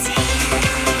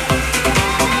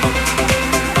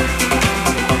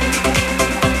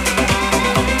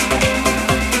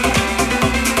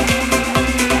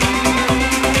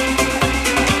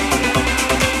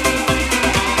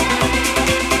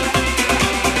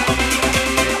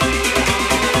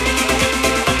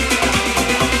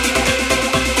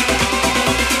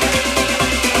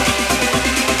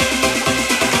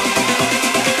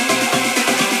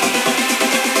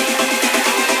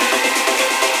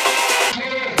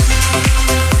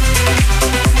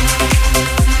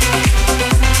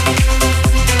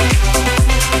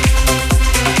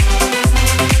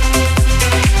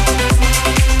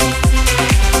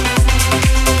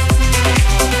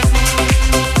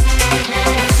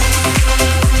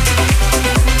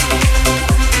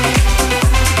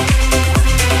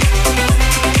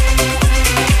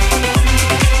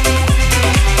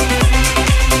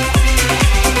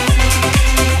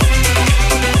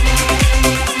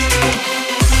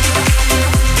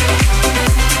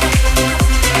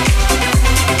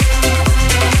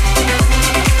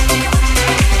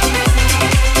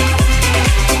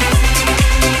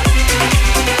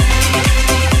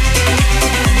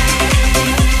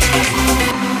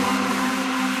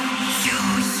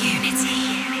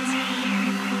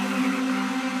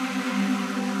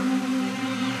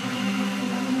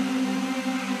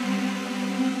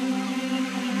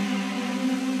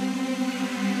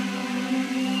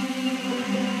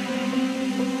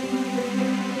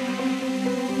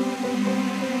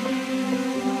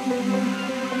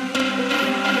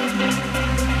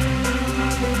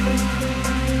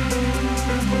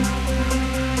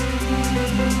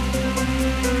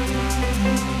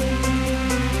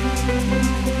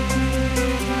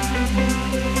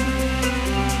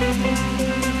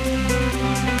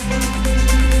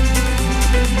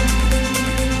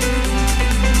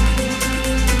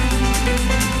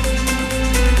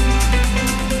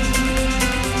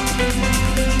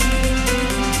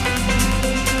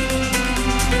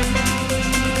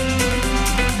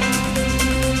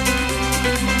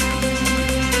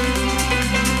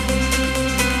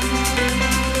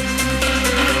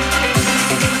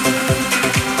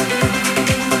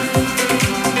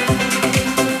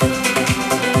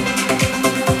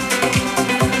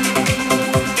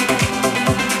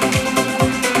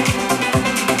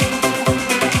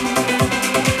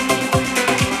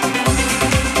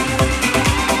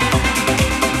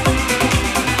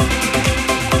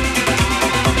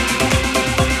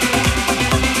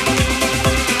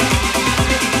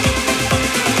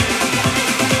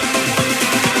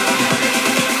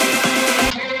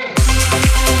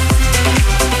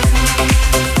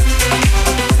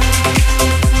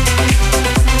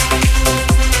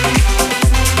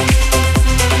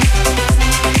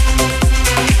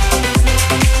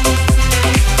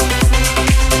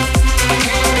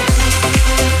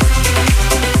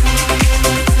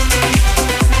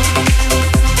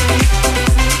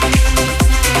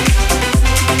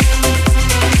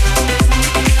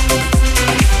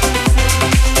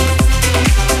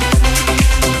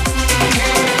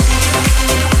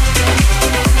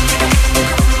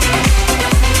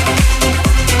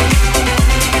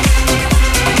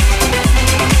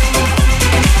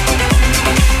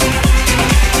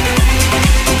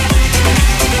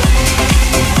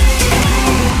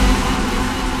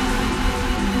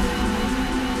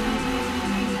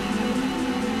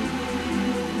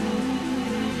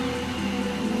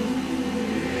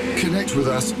Connect with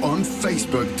us on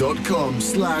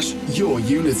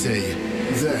facebook.com/yourunity.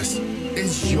 This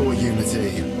is Your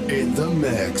Unity in the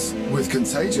mix with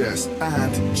Contagious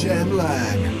and Jem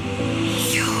Lang.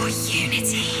 Your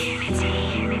Unity.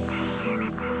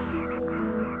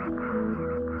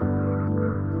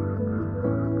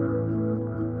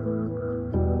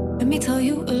 Let me tell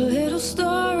you a little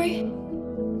story,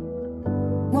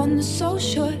 one that's so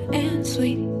short and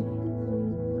sweet.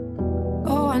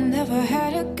 Oh, I never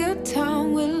had a good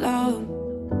time with love.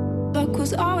 Luck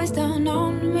was always down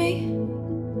on me.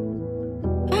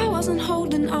 I wasn't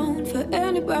holding on for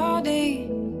anybody.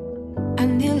 I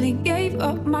nearly gave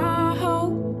up my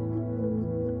hope,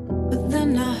 but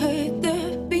then I heard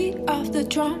the beat of the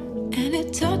drum and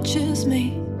it touches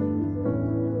me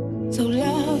so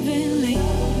lovingly.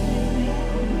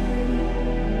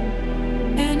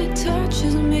 And it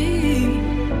touches me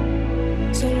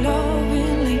so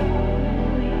lovingly.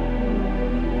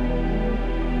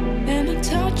 And it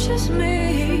touches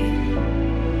me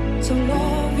so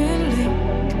lovingly.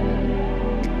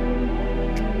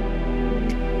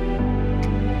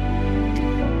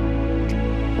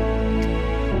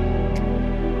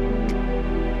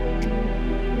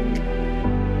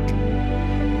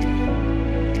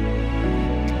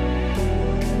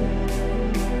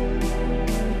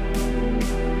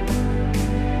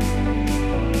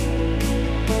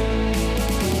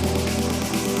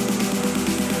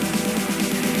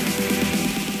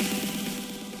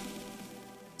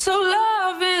 So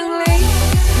lovingly.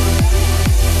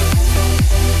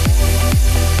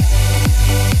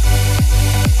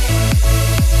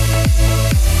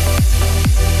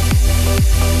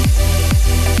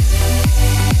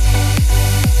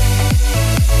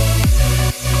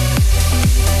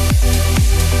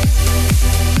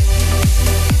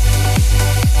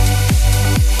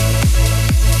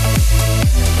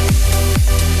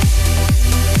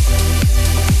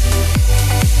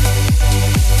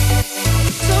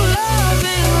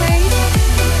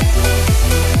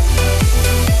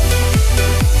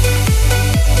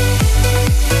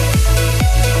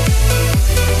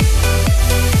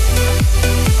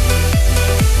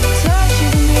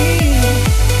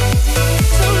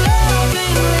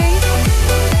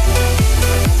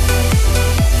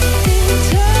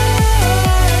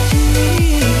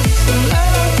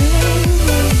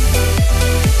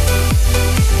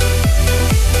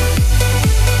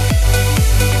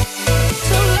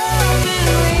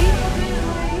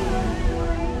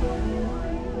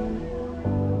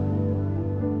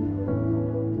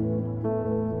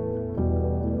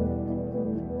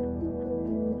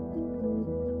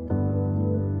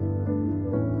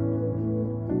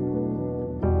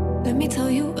 Let me tell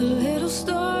you a little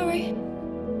story,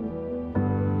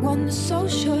 one that's so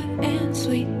short and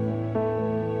sweet.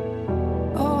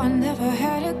 Oh, I never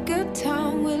had a good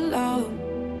time with love.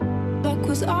 Luck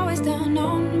was always down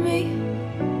on me.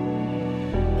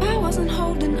 I wasn't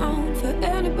holding on for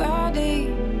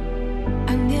anybody.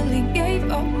 I nearly gave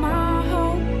up my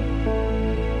hope,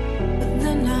 but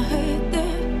then I heard the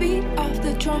beat of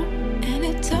the drum and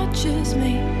it touches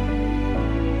me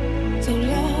so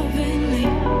lovingly.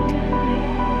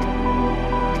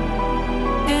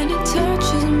 And it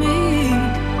touches me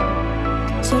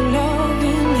so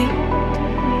lovingly.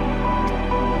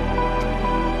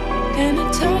 And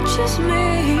it touches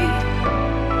me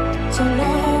so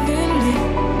lovingly.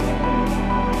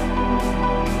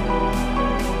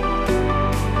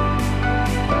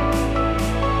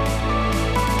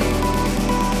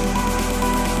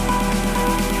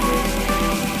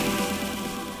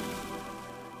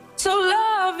 So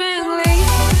lovingly.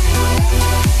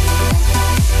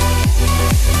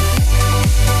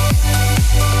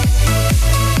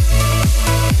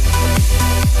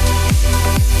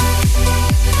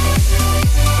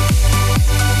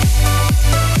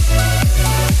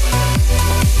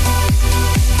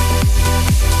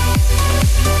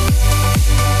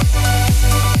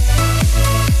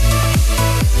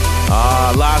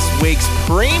 Last week's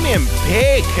premium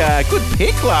pick. Good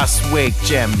pick last week,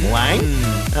 Jem Lang.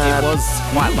 It was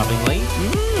quite lovingly.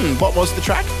 What was the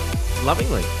track?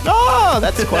 Lovingly. Oh,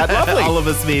 that's quite lovely.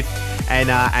 Oliver Smith and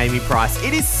Amy Price.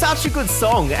 It is such a good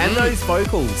song, and those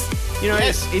vocals. You know,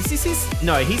 Yes. is this his?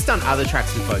 No, he's done other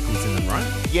tracks with vocals in them, right?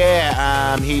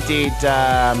 Yeah, he did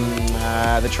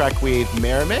the track with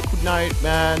Merrimack. No, I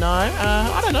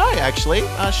don't know. Actually,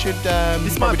 I should.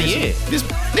 This might probably be do it.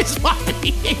 This might be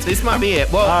it. This might be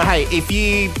it. Well, hey, if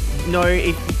you know,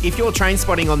 if you're train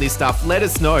spotting on this stuff, let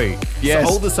us know. Yes. So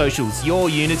all the socials, Your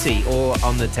Unity, or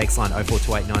on the text line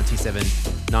 0428 927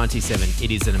 97.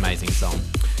 It is an amazing song.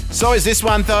 So is this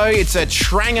one, though. It's a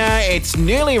tranger. It's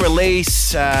newly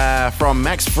released from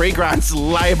Max Freegrant's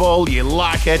label. You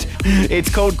like it.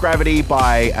 It's called Gravity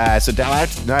by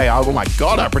Sodality. No, oh my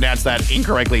God, I pronounced that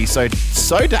incorrectly.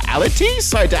 Sodality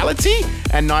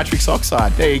and Nitrous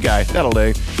Oxide. There you go. That'll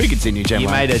do. We continue, Jem You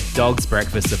Lang. made a dog's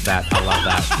breakfast of that. I love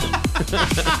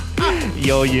that.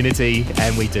 Your Unity,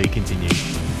 and we do continue.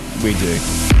 We do.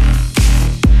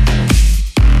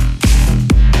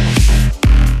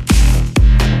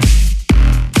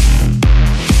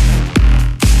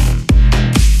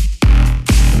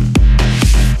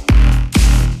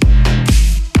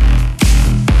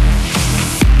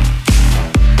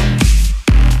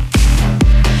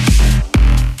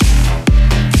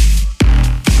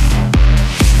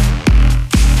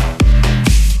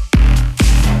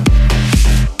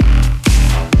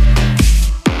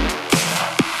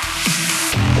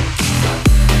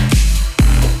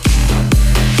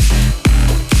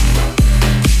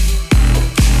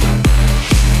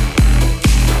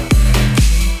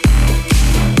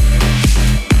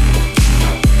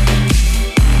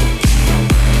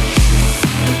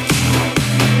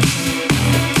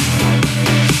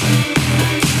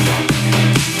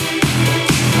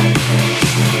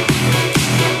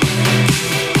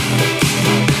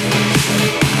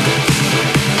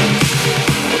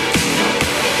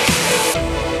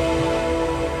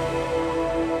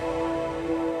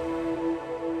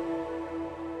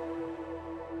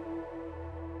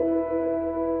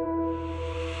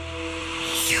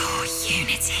 Your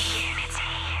unity.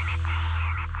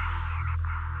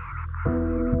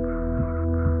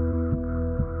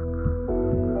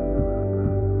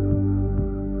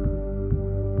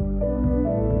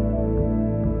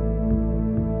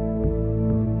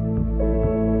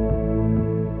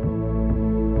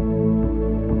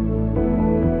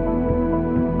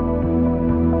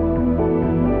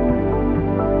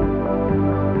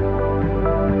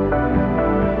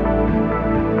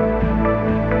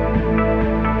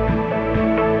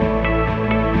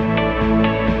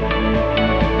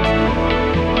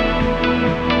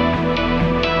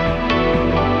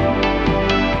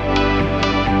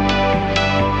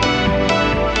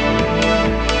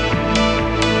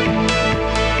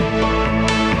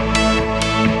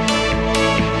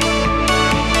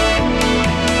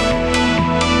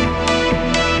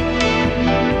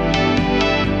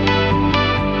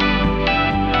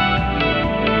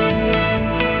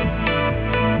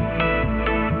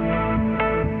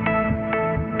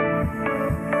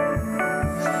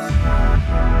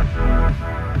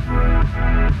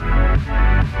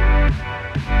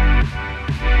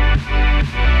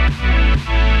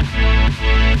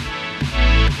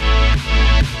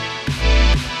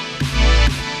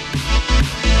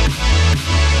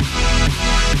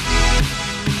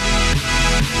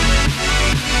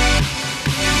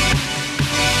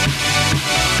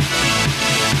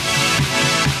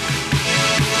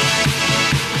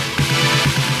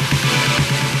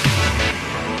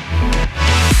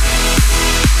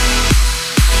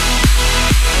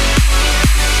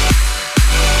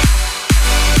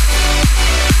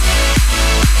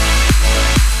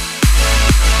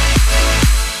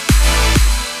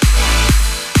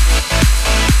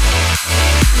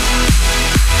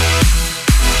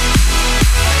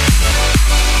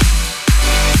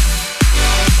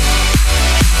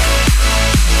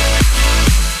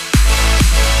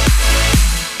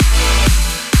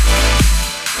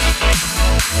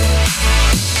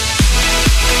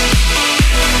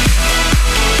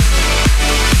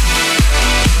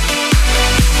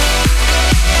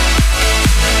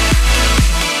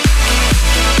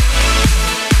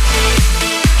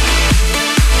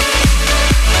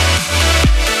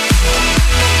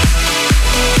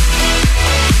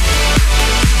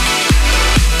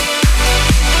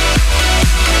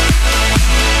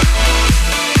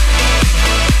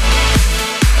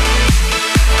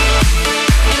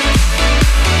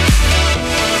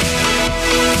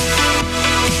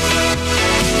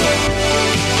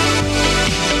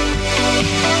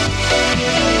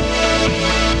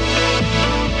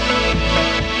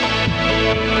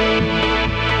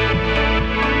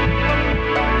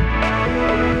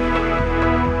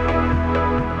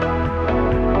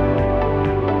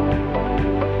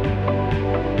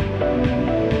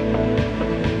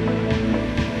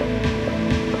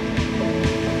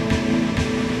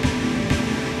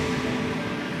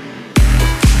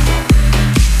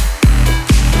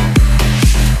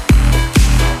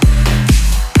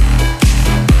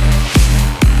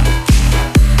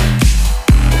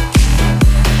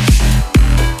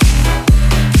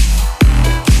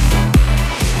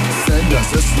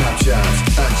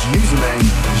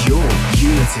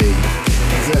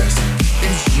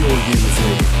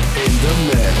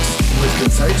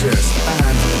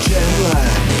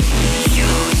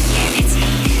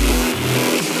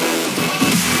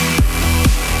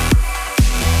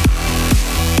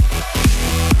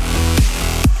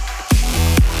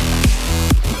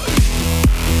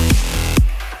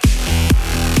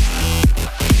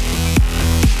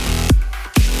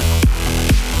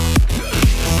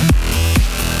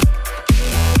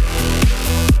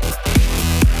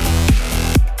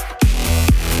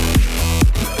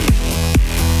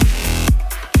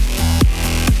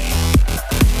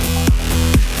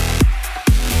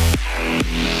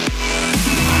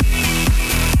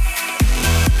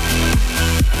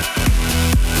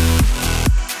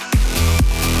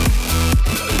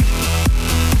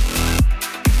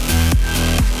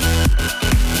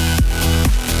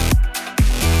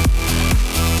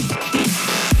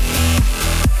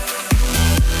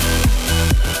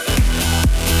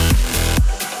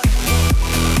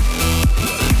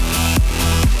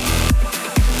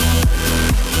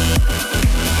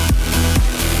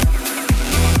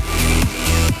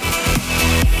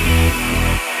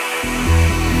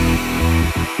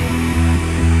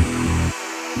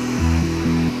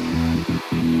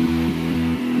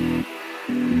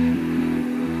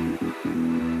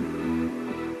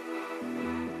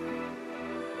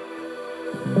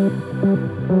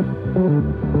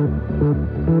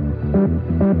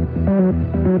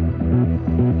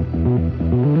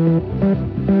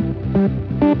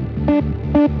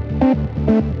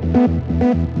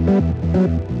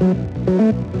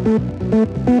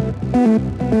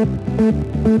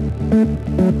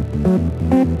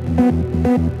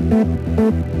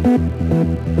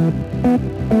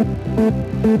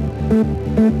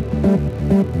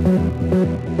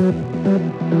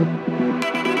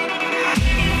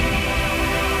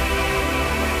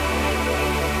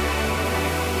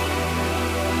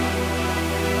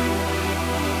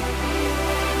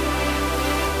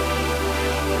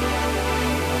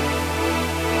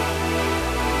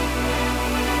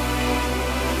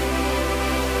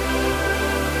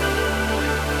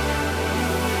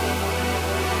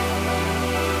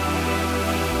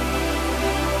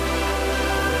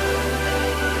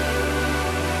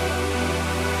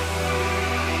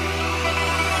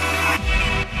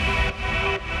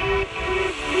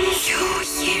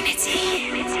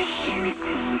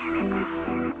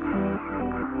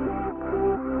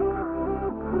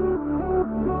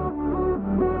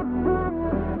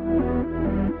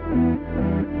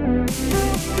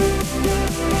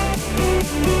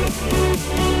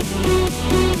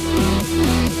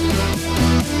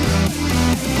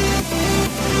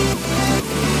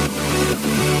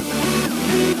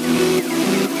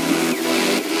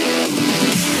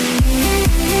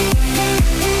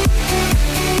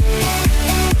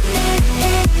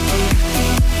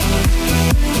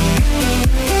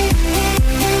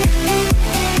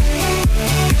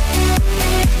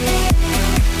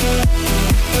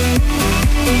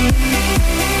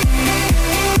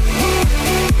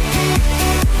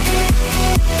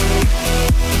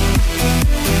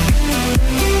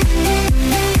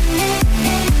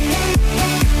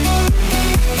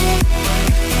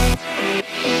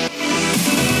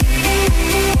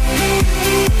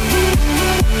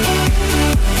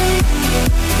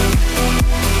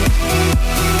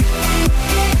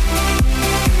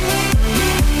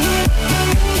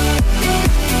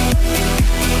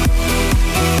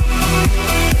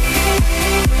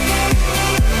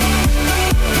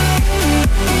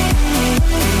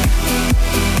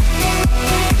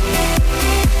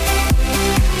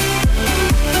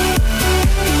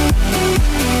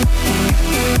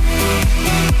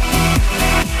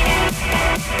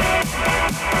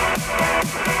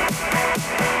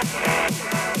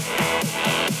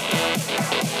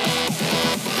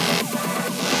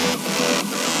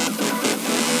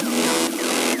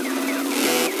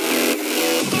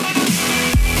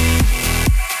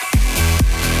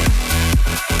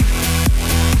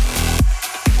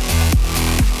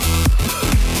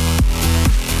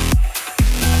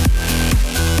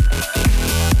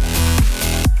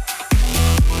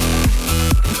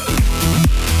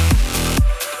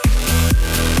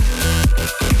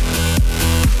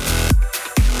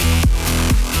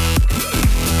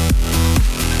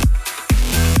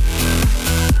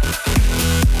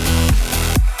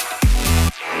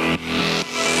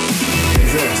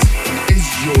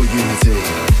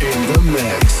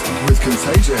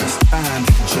 Contagious and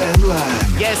Jem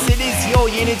Lang. Yes, it is your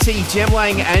Unity, Jem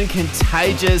Lang and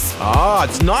Contagious. Oh,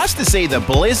 it's nice to see the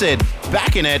Blizzard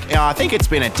back in it. I think it's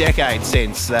been a decade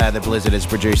since the Blizzard has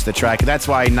produced the track. That's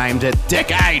why he named it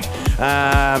Decade.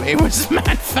 It was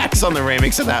mad facts on the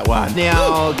remix of that one.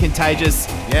 Now, Contagious,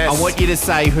 Yes. I want you to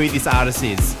say who this artist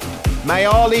is.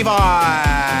 Mayor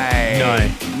Levi. No.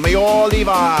 Mayor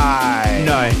Levi.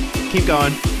 No, keep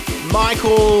going.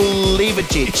 Michael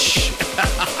Levijic.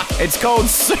 It's called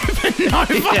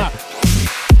Supernova. Yeah.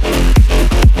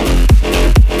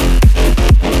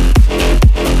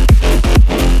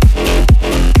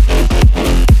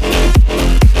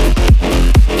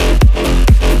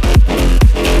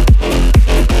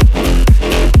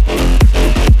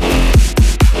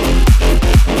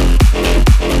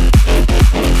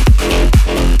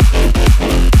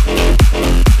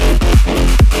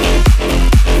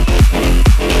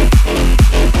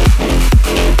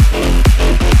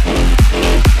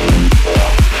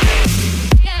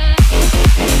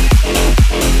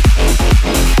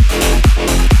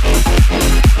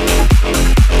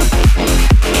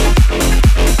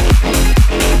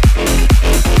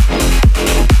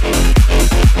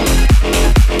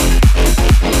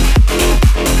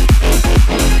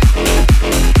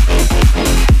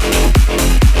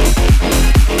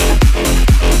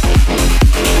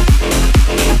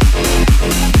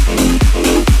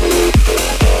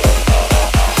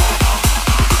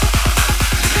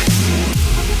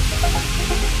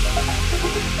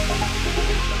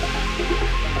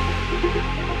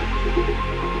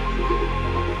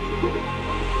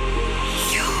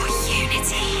 Your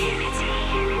Unity.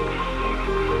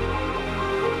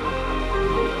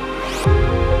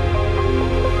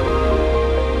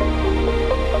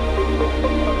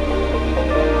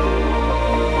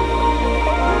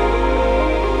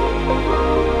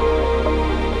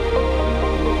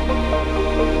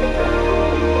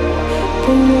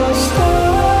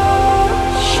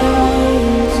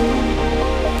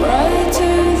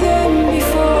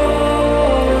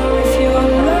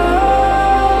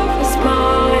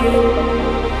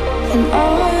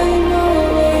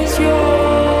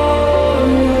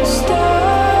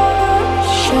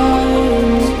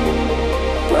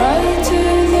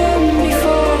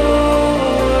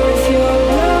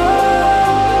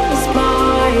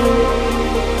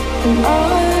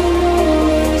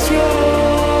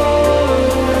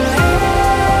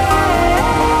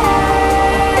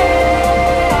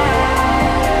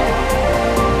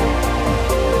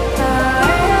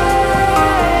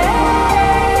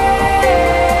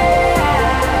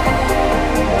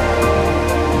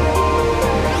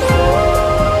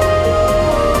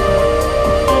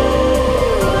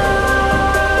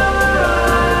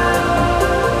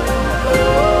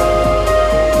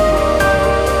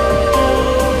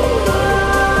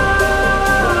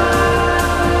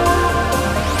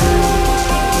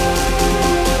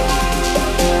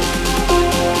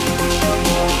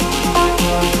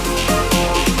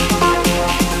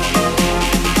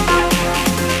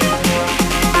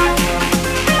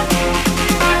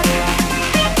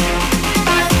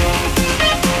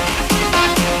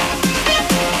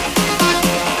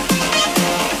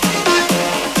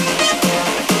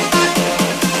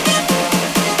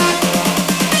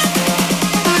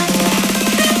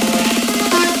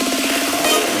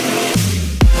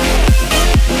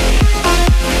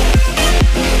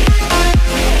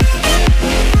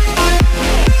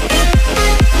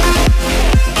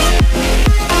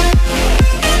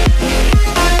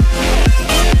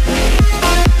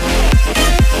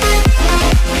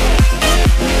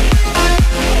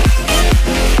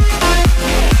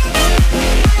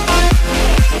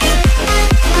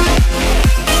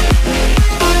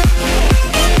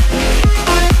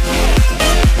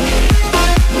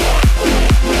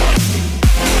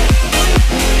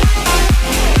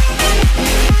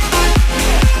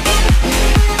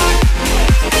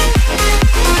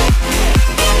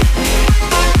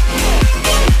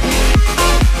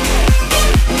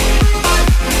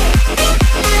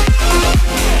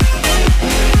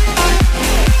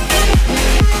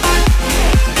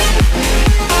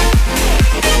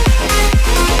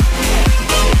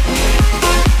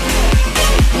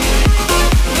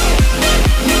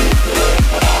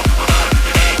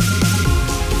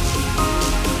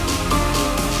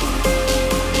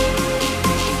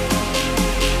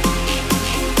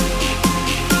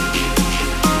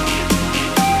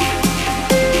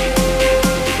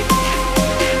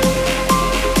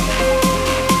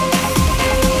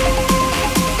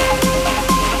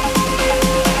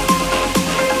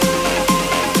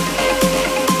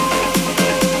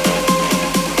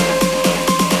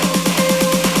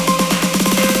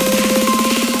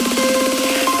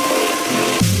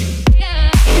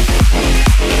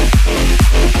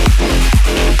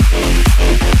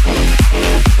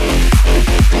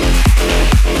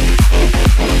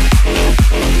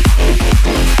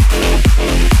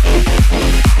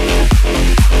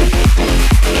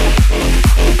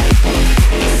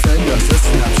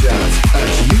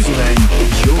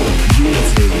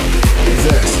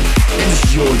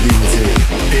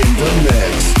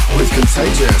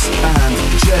 Contagious and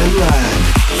Jem Lang.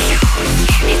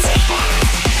 Unity.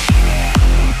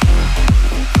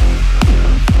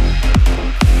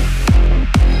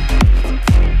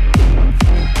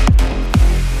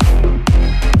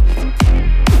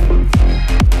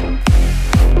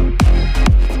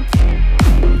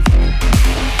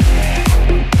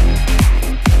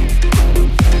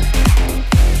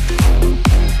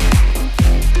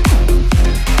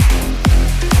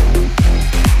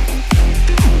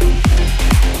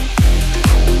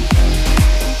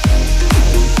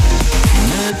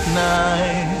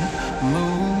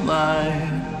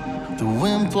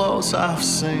 Off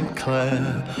St.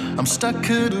 Clair, I'm stuck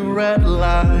at a red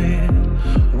light,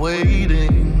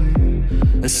 waiting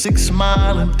at 6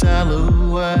 Mile in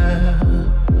Delaware.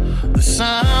 The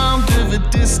sound of a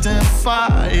distant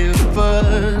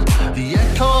firebird, the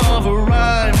echo of a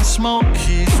ride and smoke,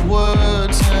 his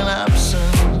words and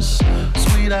absence,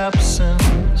 sweet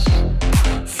absence,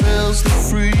 fills the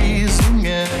freezing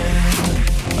air.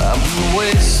 I'm the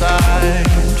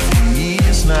wayside for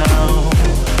years now.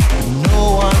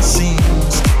 No one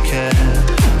seems to care.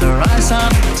 Their eyes on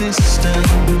the distant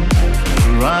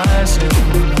horizon.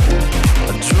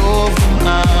 I drove them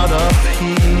out of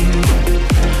here.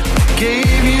 I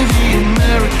gave you the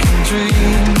American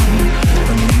dream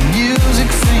and the music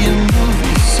for your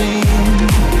movie scene,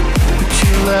 but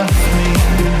you left me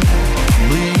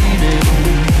bleeding.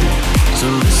 So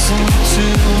listen to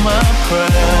my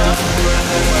prayer.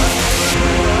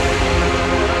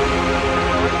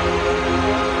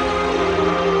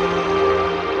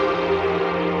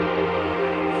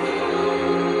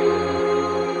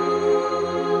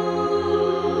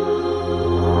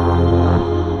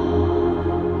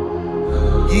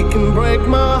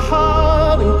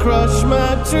 crush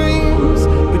my dreams,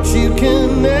 but you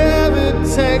can never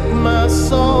take my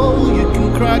soul. You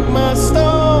can crack my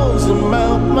stones and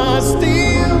melt my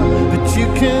steel, but you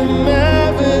can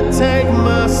never take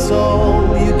my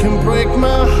soul. You can break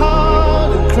my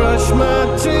heart and crush my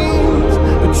dreams,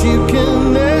 but you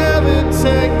can never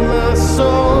take my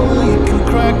soul. You can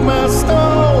crack my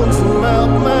stones and melt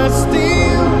my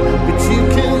steel, but you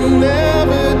can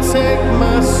never take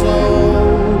my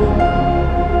soul.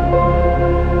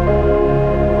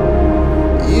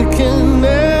 You can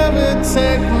never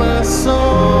take my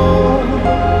soul.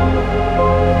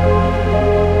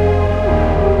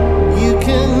 You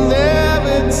can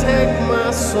never take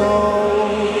my soul.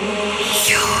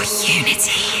 Your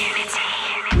unity.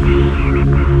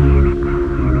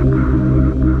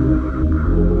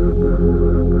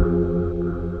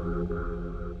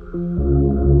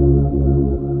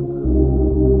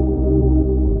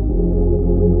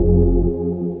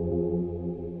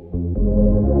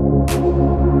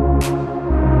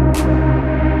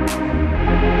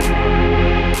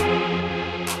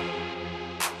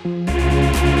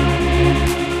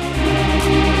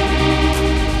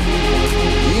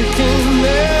 You can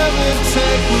never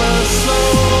take my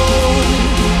soul.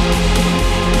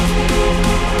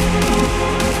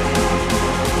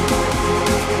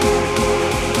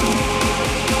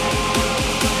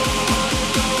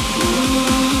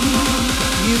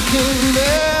 You can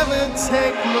never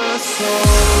take my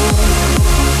soul.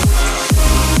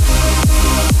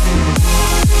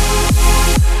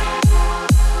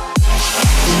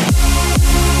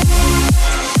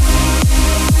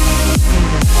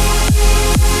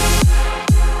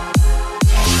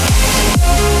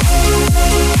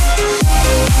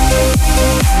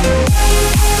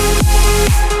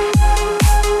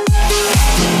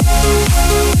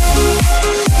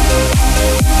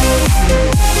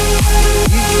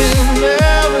 You can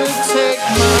never take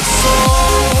my soul.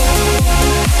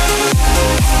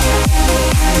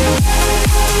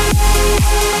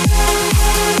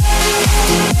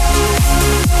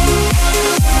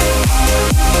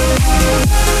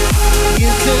 You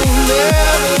can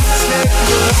never take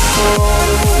my soul.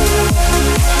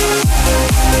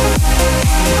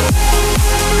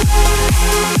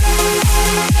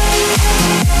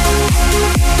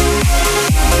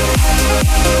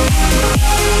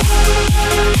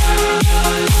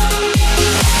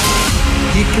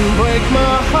 You can break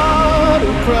my heart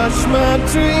and crush my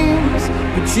dreams,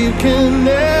 but you can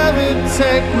never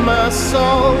take my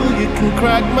soul. You can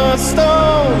crack my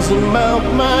stones and melt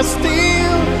my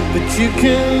steel, but you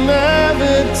can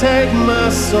never take my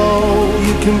soul.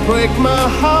 You can break my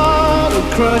heart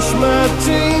and crush my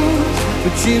dreams,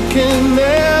 but you can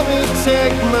never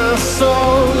take my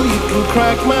soul. You can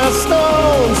crack my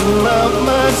stones and melt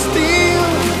my steel,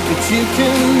 but you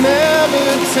can never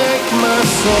take my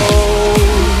soul.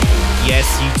 Yes,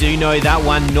 you do know that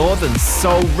one, Northern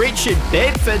Soul. Richard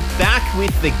Bedford back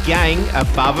with the gang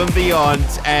above and beyond,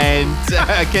 and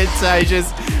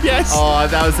Contagious. Yes. Oh,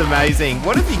 that was amazing.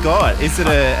 What have you got? Is it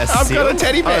a I've seal? got a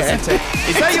teddy bear. it's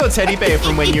is that your teddy bear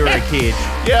from when you were a kid?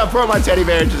 Yeah, I brought my teddy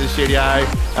bear into the studio mate.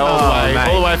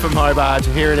 all the way from Hobart.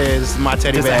 Here it is, my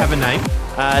teddy Does bear. it have a name?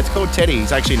 It's called Teddy.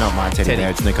 It's actually not my teddy Teddy. bear.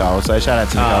 It's Nicole. So shout out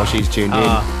to Nicole. She's tuned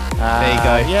in. There you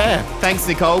go. Yeah. Thanks,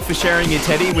 Nicole, for sharing your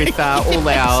teddy with all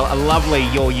our lovely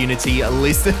Your Unity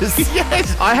listeners.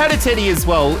 Yes. I had a teddy as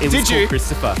well. It was Did called you?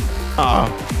 Christopher.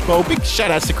 Oh, well, big shout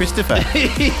outs to Christopher.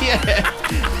 Yeah.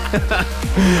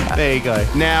 There you go.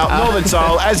 Now, Northern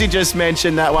Soul, as you just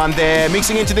mentioned, that one there.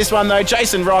 Mixing into this one, though,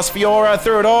 Jason Ross, Fiora,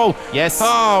 through it all. Yes.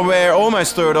 Oh, we're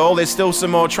almost through it all. There's still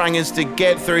some more trangers to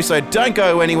get through, so don't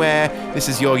go anywhere. This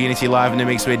is Your Unity Live in the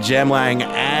mix with Jem Lang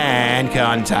and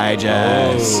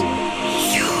Contagious.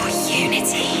 Your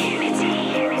unity.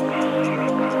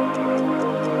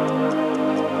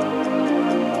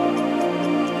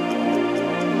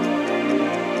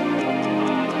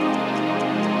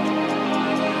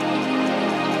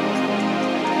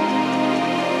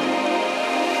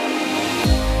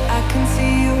 I can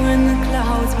see you when the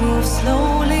clouds move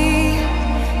slowly.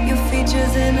 Your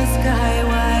features in the sky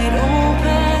wide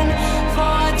open.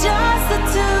 For just the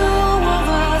two of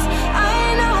us, I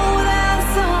know there's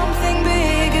something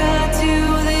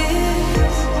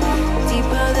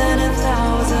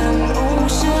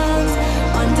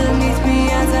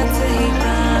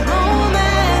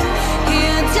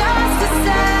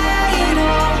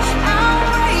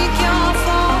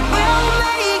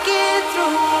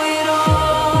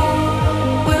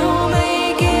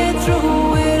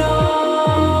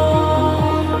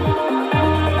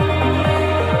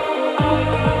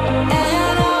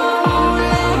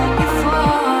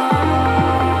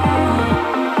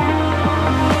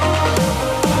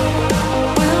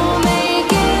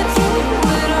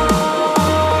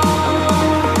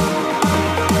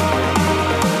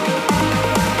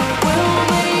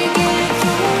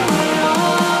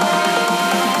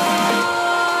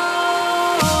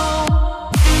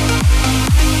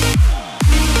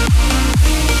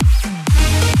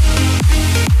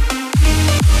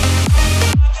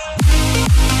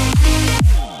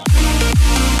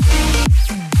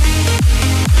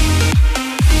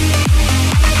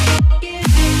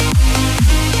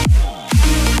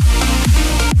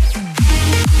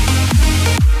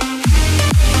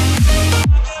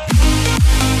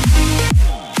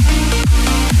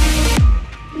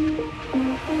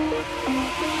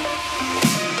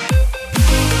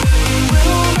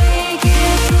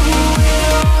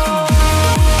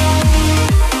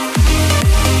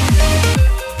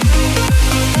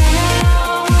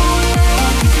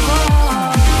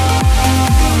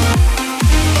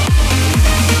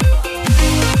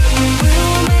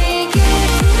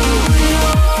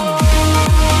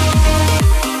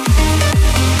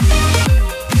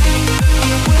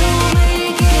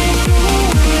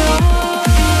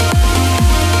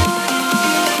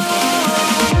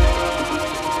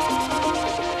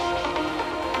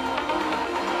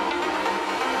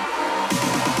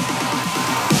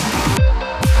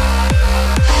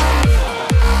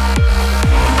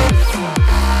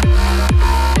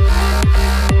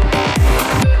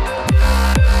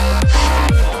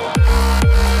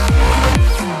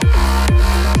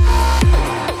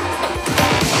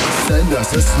send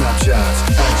us a Snapchat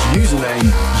at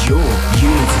username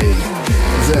YourUnity.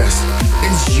 This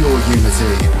is Your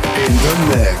Unity in the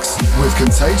mix with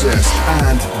Contagious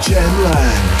and Jem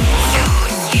Lang.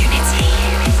 Your Unity.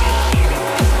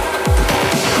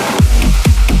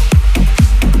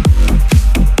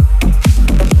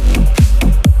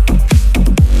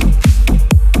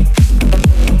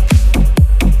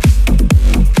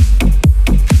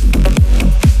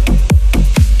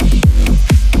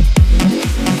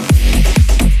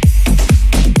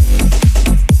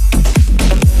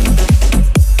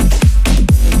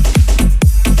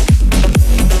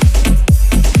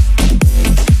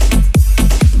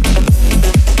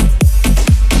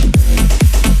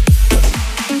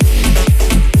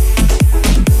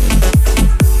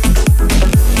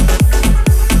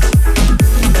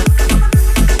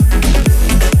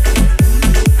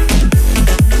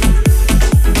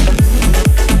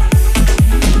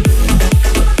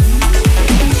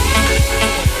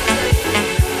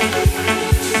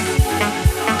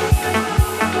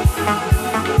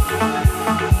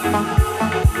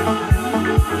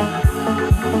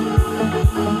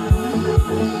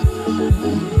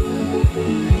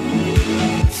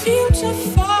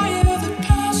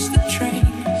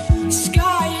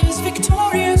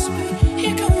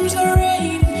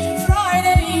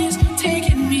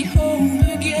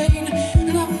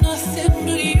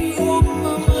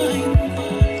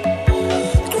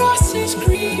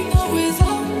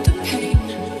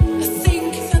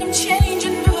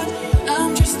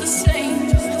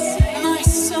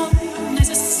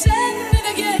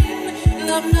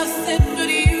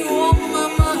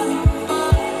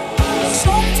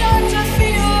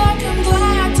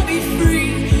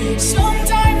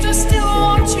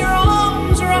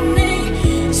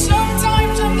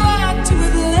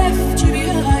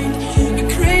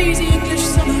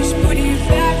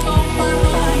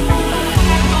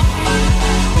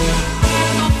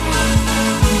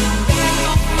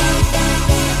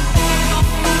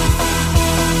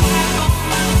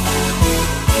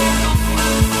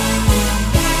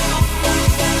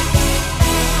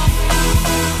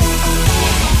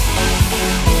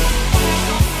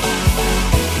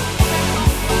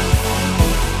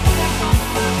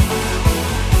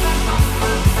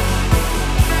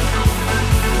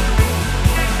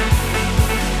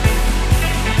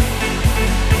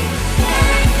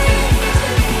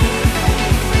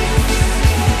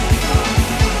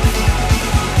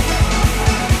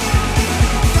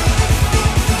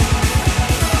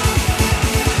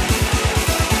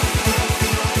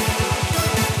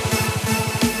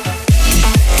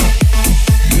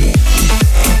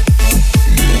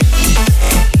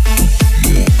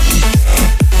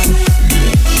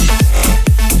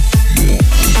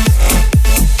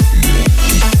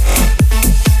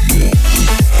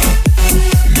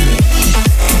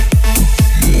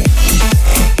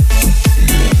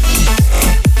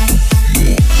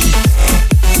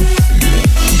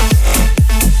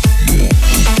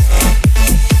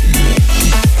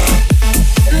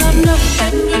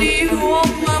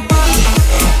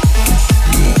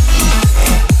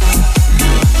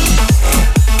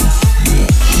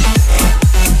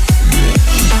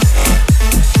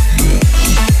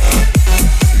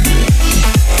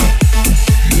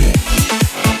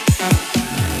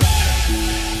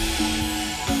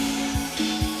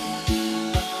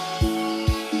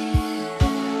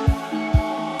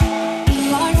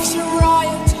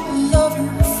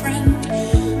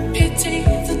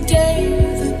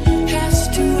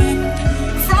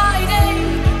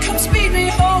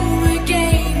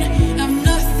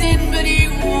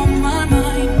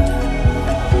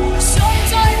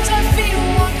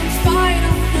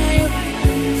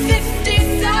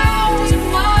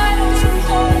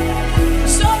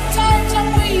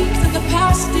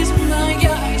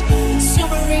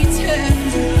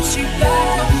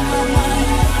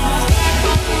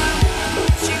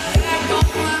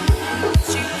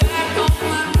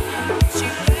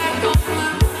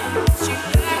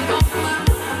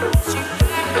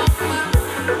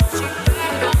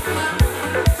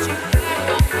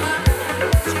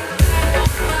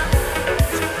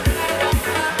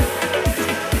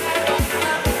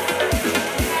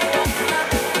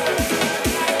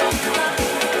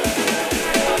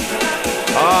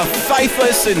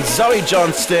 Faithless and Zoe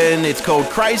Johnston. It's called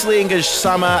Crazily English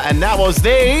Summer, and that was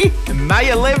the May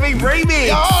 11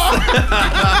 remix.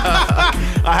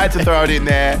 I had to throw it in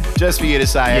there just for you to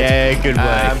say it. Yeah, good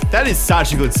work. That is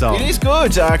such a good song. It is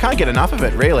good. I can't get enough of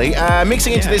it, really.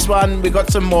 Mixing into this one, we've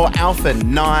got some more Alpha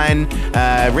 9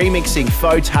 remixing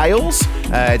Faux Tales.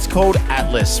 It's called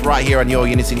Atlas, right here on Your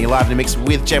Unity, and you're live in a mix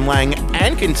with Jem Lang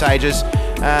and Contagious.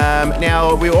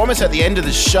 Now, we're almost at the end of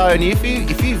the show, and if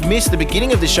you've missed the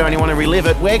beginning of the show and you want to relive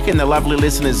it, where can the lovely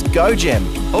listeners go, Jem?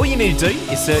 All you need to do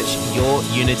is search Your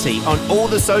Unity on all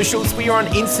the socials. We are on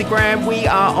Instagram, we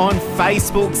are on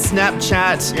Facebook,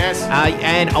 Snapchat. Yes.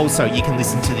 And also you can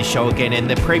listen to the show again and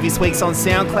the previous weeks on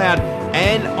SoundCloud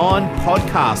and on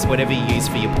podcasts, whatever you use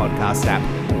for your podcast app.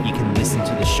 You can listen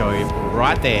to the show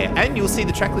right there, and you'll see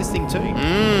the track listing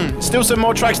too. Still some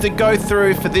more tracks to go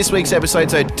through for this week's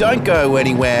episode, so don't go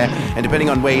anywhere. And depending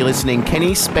on where you're listening,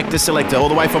 Kenny Spector Selector, all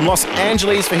the way from Los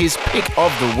Angeles for his pick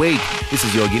of the week. This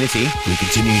is Your Unity. We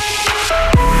continue.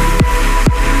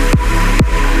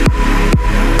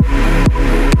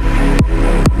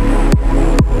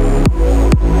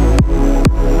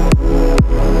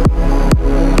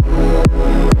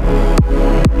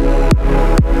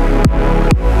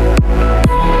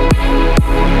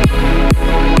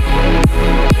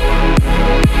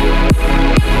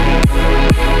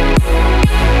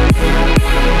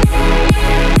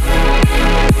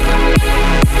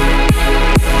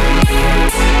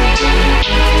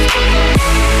 Yeah.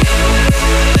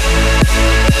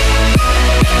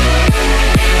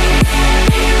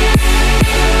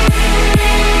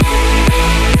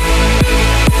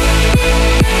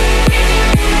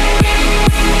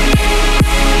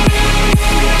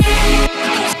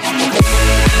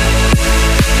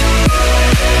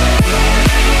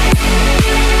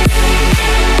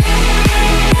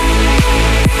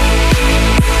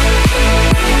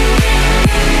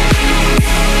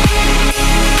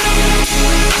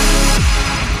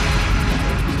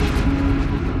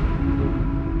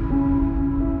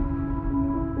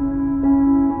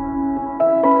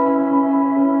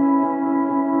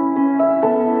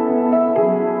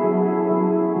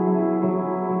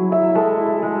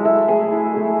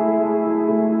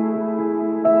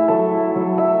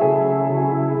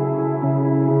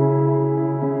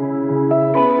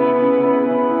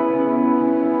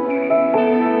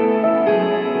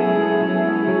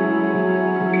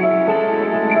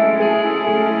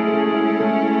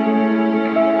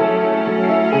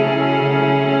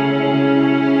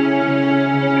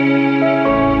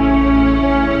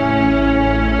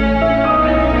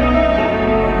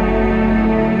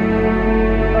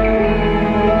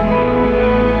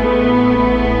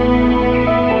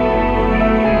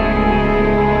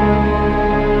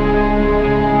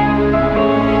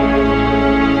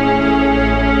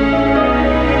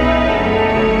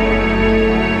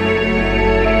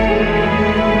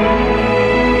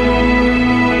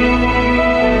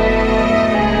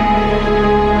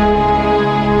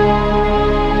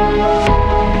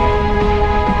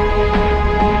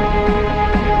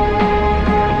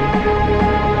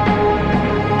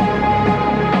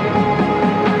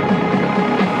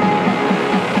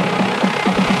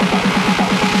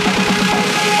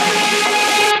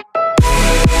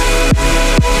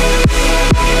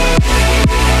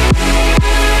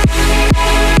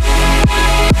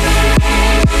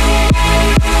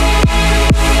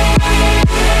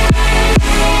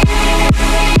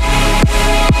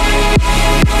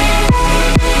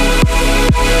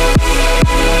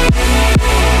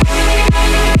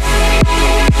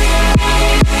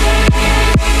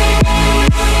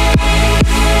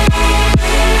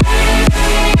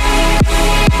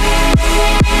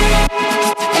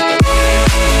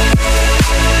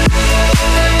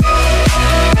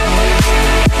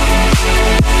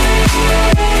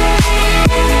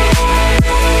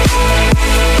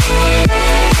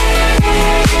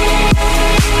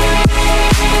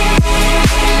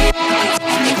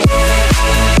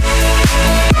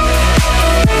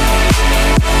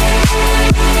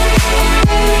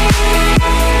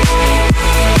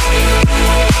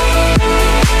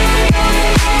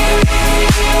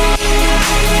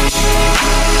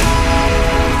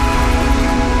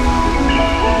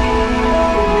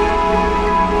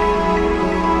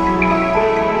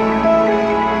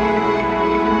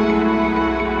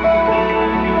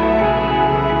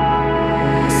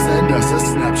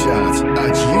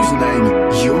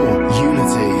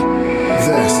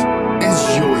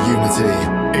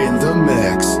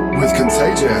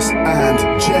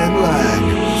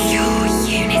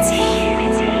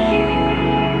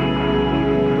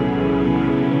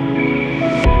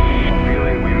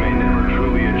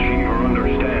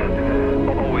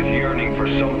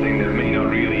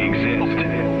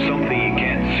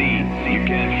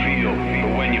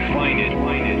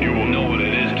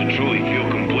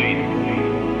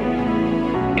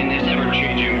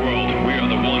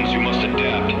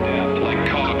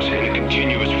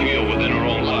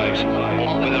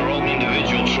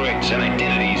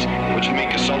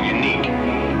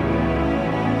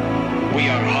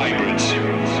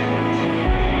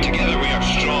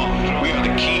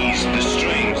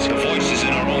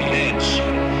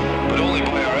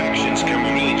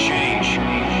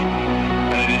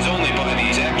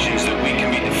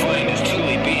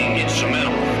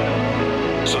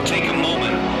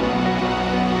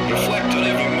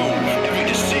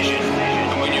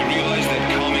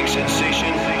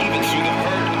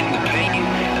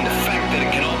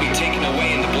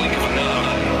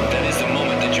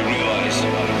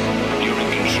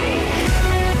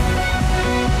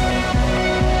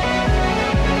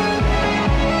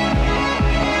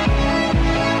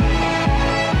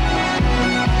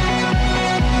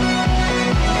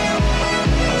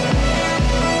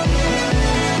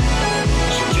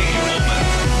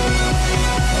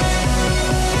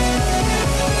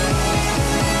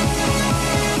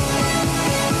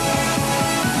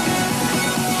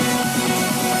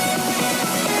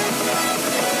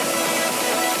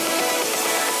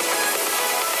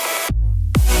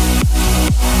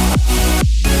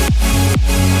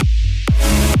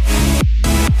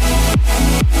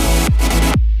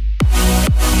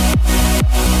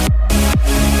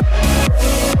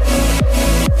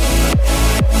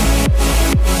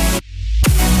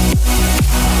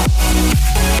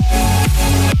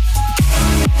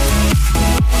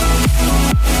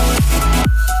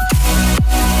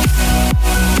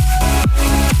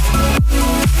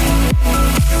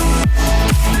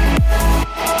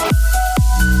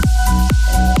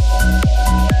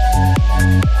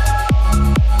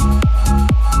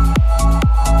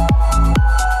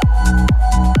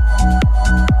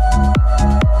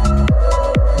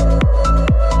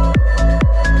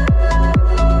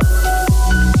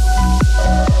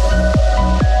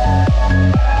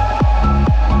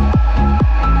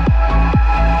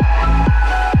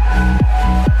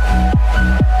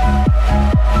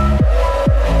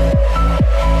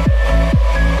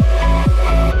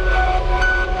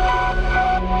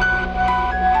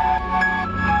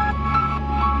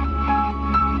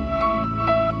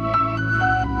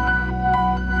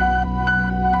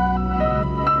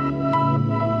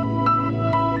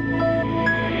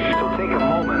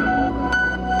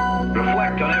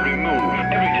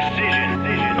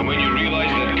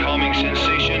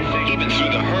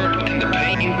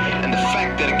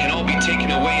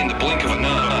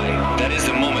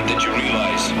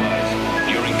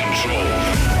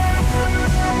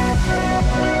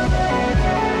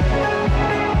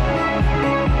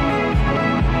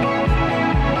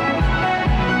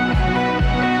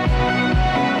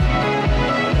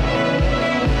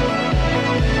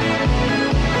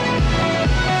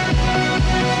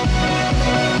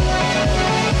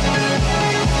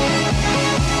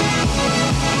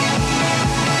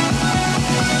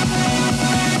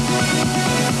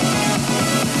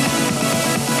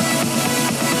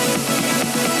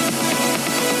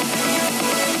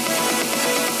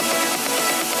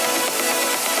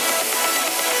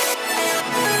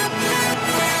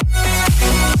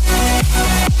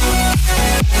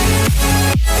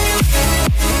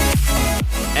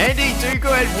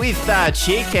 Bennett with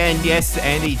Chick, and yes,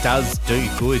 Andy does do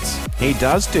good He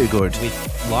does do good.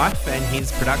 with life and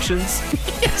his productions.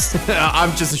 Yes.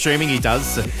 I'm just assuming he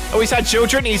does. Oh, he's had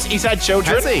children. He's had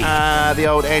children. Has he? The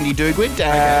old Andy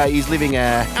Doogwood. He's living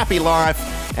a happy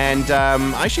life. And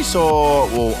I actually saw,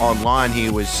 online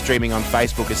he was streaming on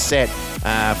Facebook a set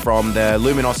from the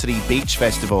Luminosity Beach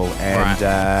Festival.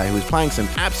 And he was playing some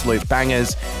absolute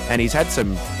bangers. And he's had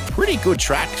some pretty good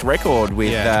track record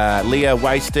with Leah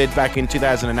Wasted back in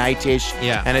 2008-ish.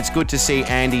 Yeah. And it's good to see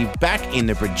Andy back in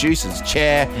the producer's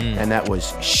chair. And that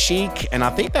was chic. And I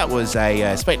think that was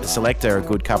a Spectre Selector a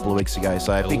good couple of weeks ago.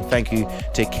 So a big thank you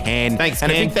to Ken. Thanks, and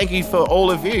Ken. a big thank you for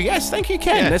all of you. Yes, thank you,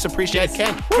 Ken. Yeah. Let's appreciate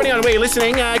Ken. Depending on where you're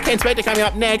listening, Ken Spectre coming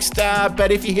up next.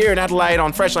 But if you're here in Adelaide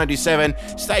on Fresh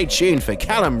 927, stay tuned for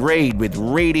Callum Reid with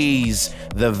Reedy's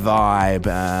The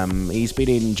Vibe. He's been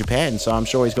in Japan, so I'm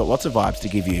sure he's got lots of vibes to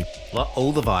give you.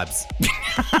 All the vibes.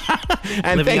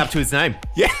 And Living up to his name.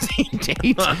 Yes,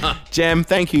 indeed. Jem,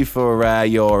 thank you for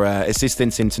your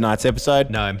assistance in tonight's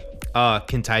episode. No. Oh,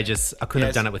 Contagious. I couldn't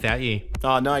have done it without you.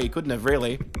 Oh, no, you couldn't have,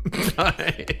 really.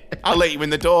 I let you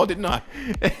in the door, didn't I?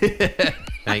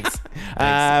 Thanks.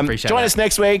 Appreciate Join that. us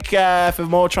next week for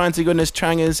more Transy Goodness,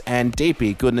 Trangers, and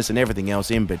Deepy Goodness and everything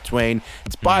else in between.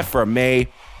 It's bye from me.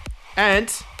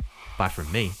 And bye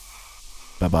from me.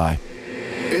 Bye-bye.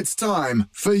 It's time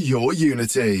for your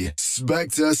Unity.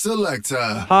 Spectre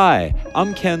Selector. Hi,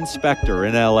 I'm Ken Spector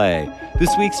in LA.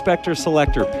 This week's Spectre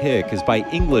Selector pick is by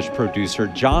English producer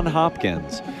John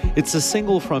Hopkins. It's a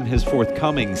single from his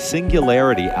forthcoming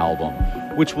Singularity album,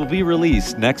 which will be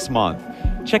released next month.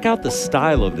 Check out the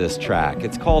style of this track.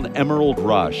 It's called Emerald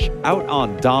Rush, out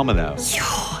on Domino.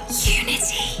 Your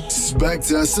Unity.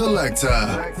 Spectre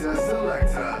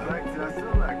Selector.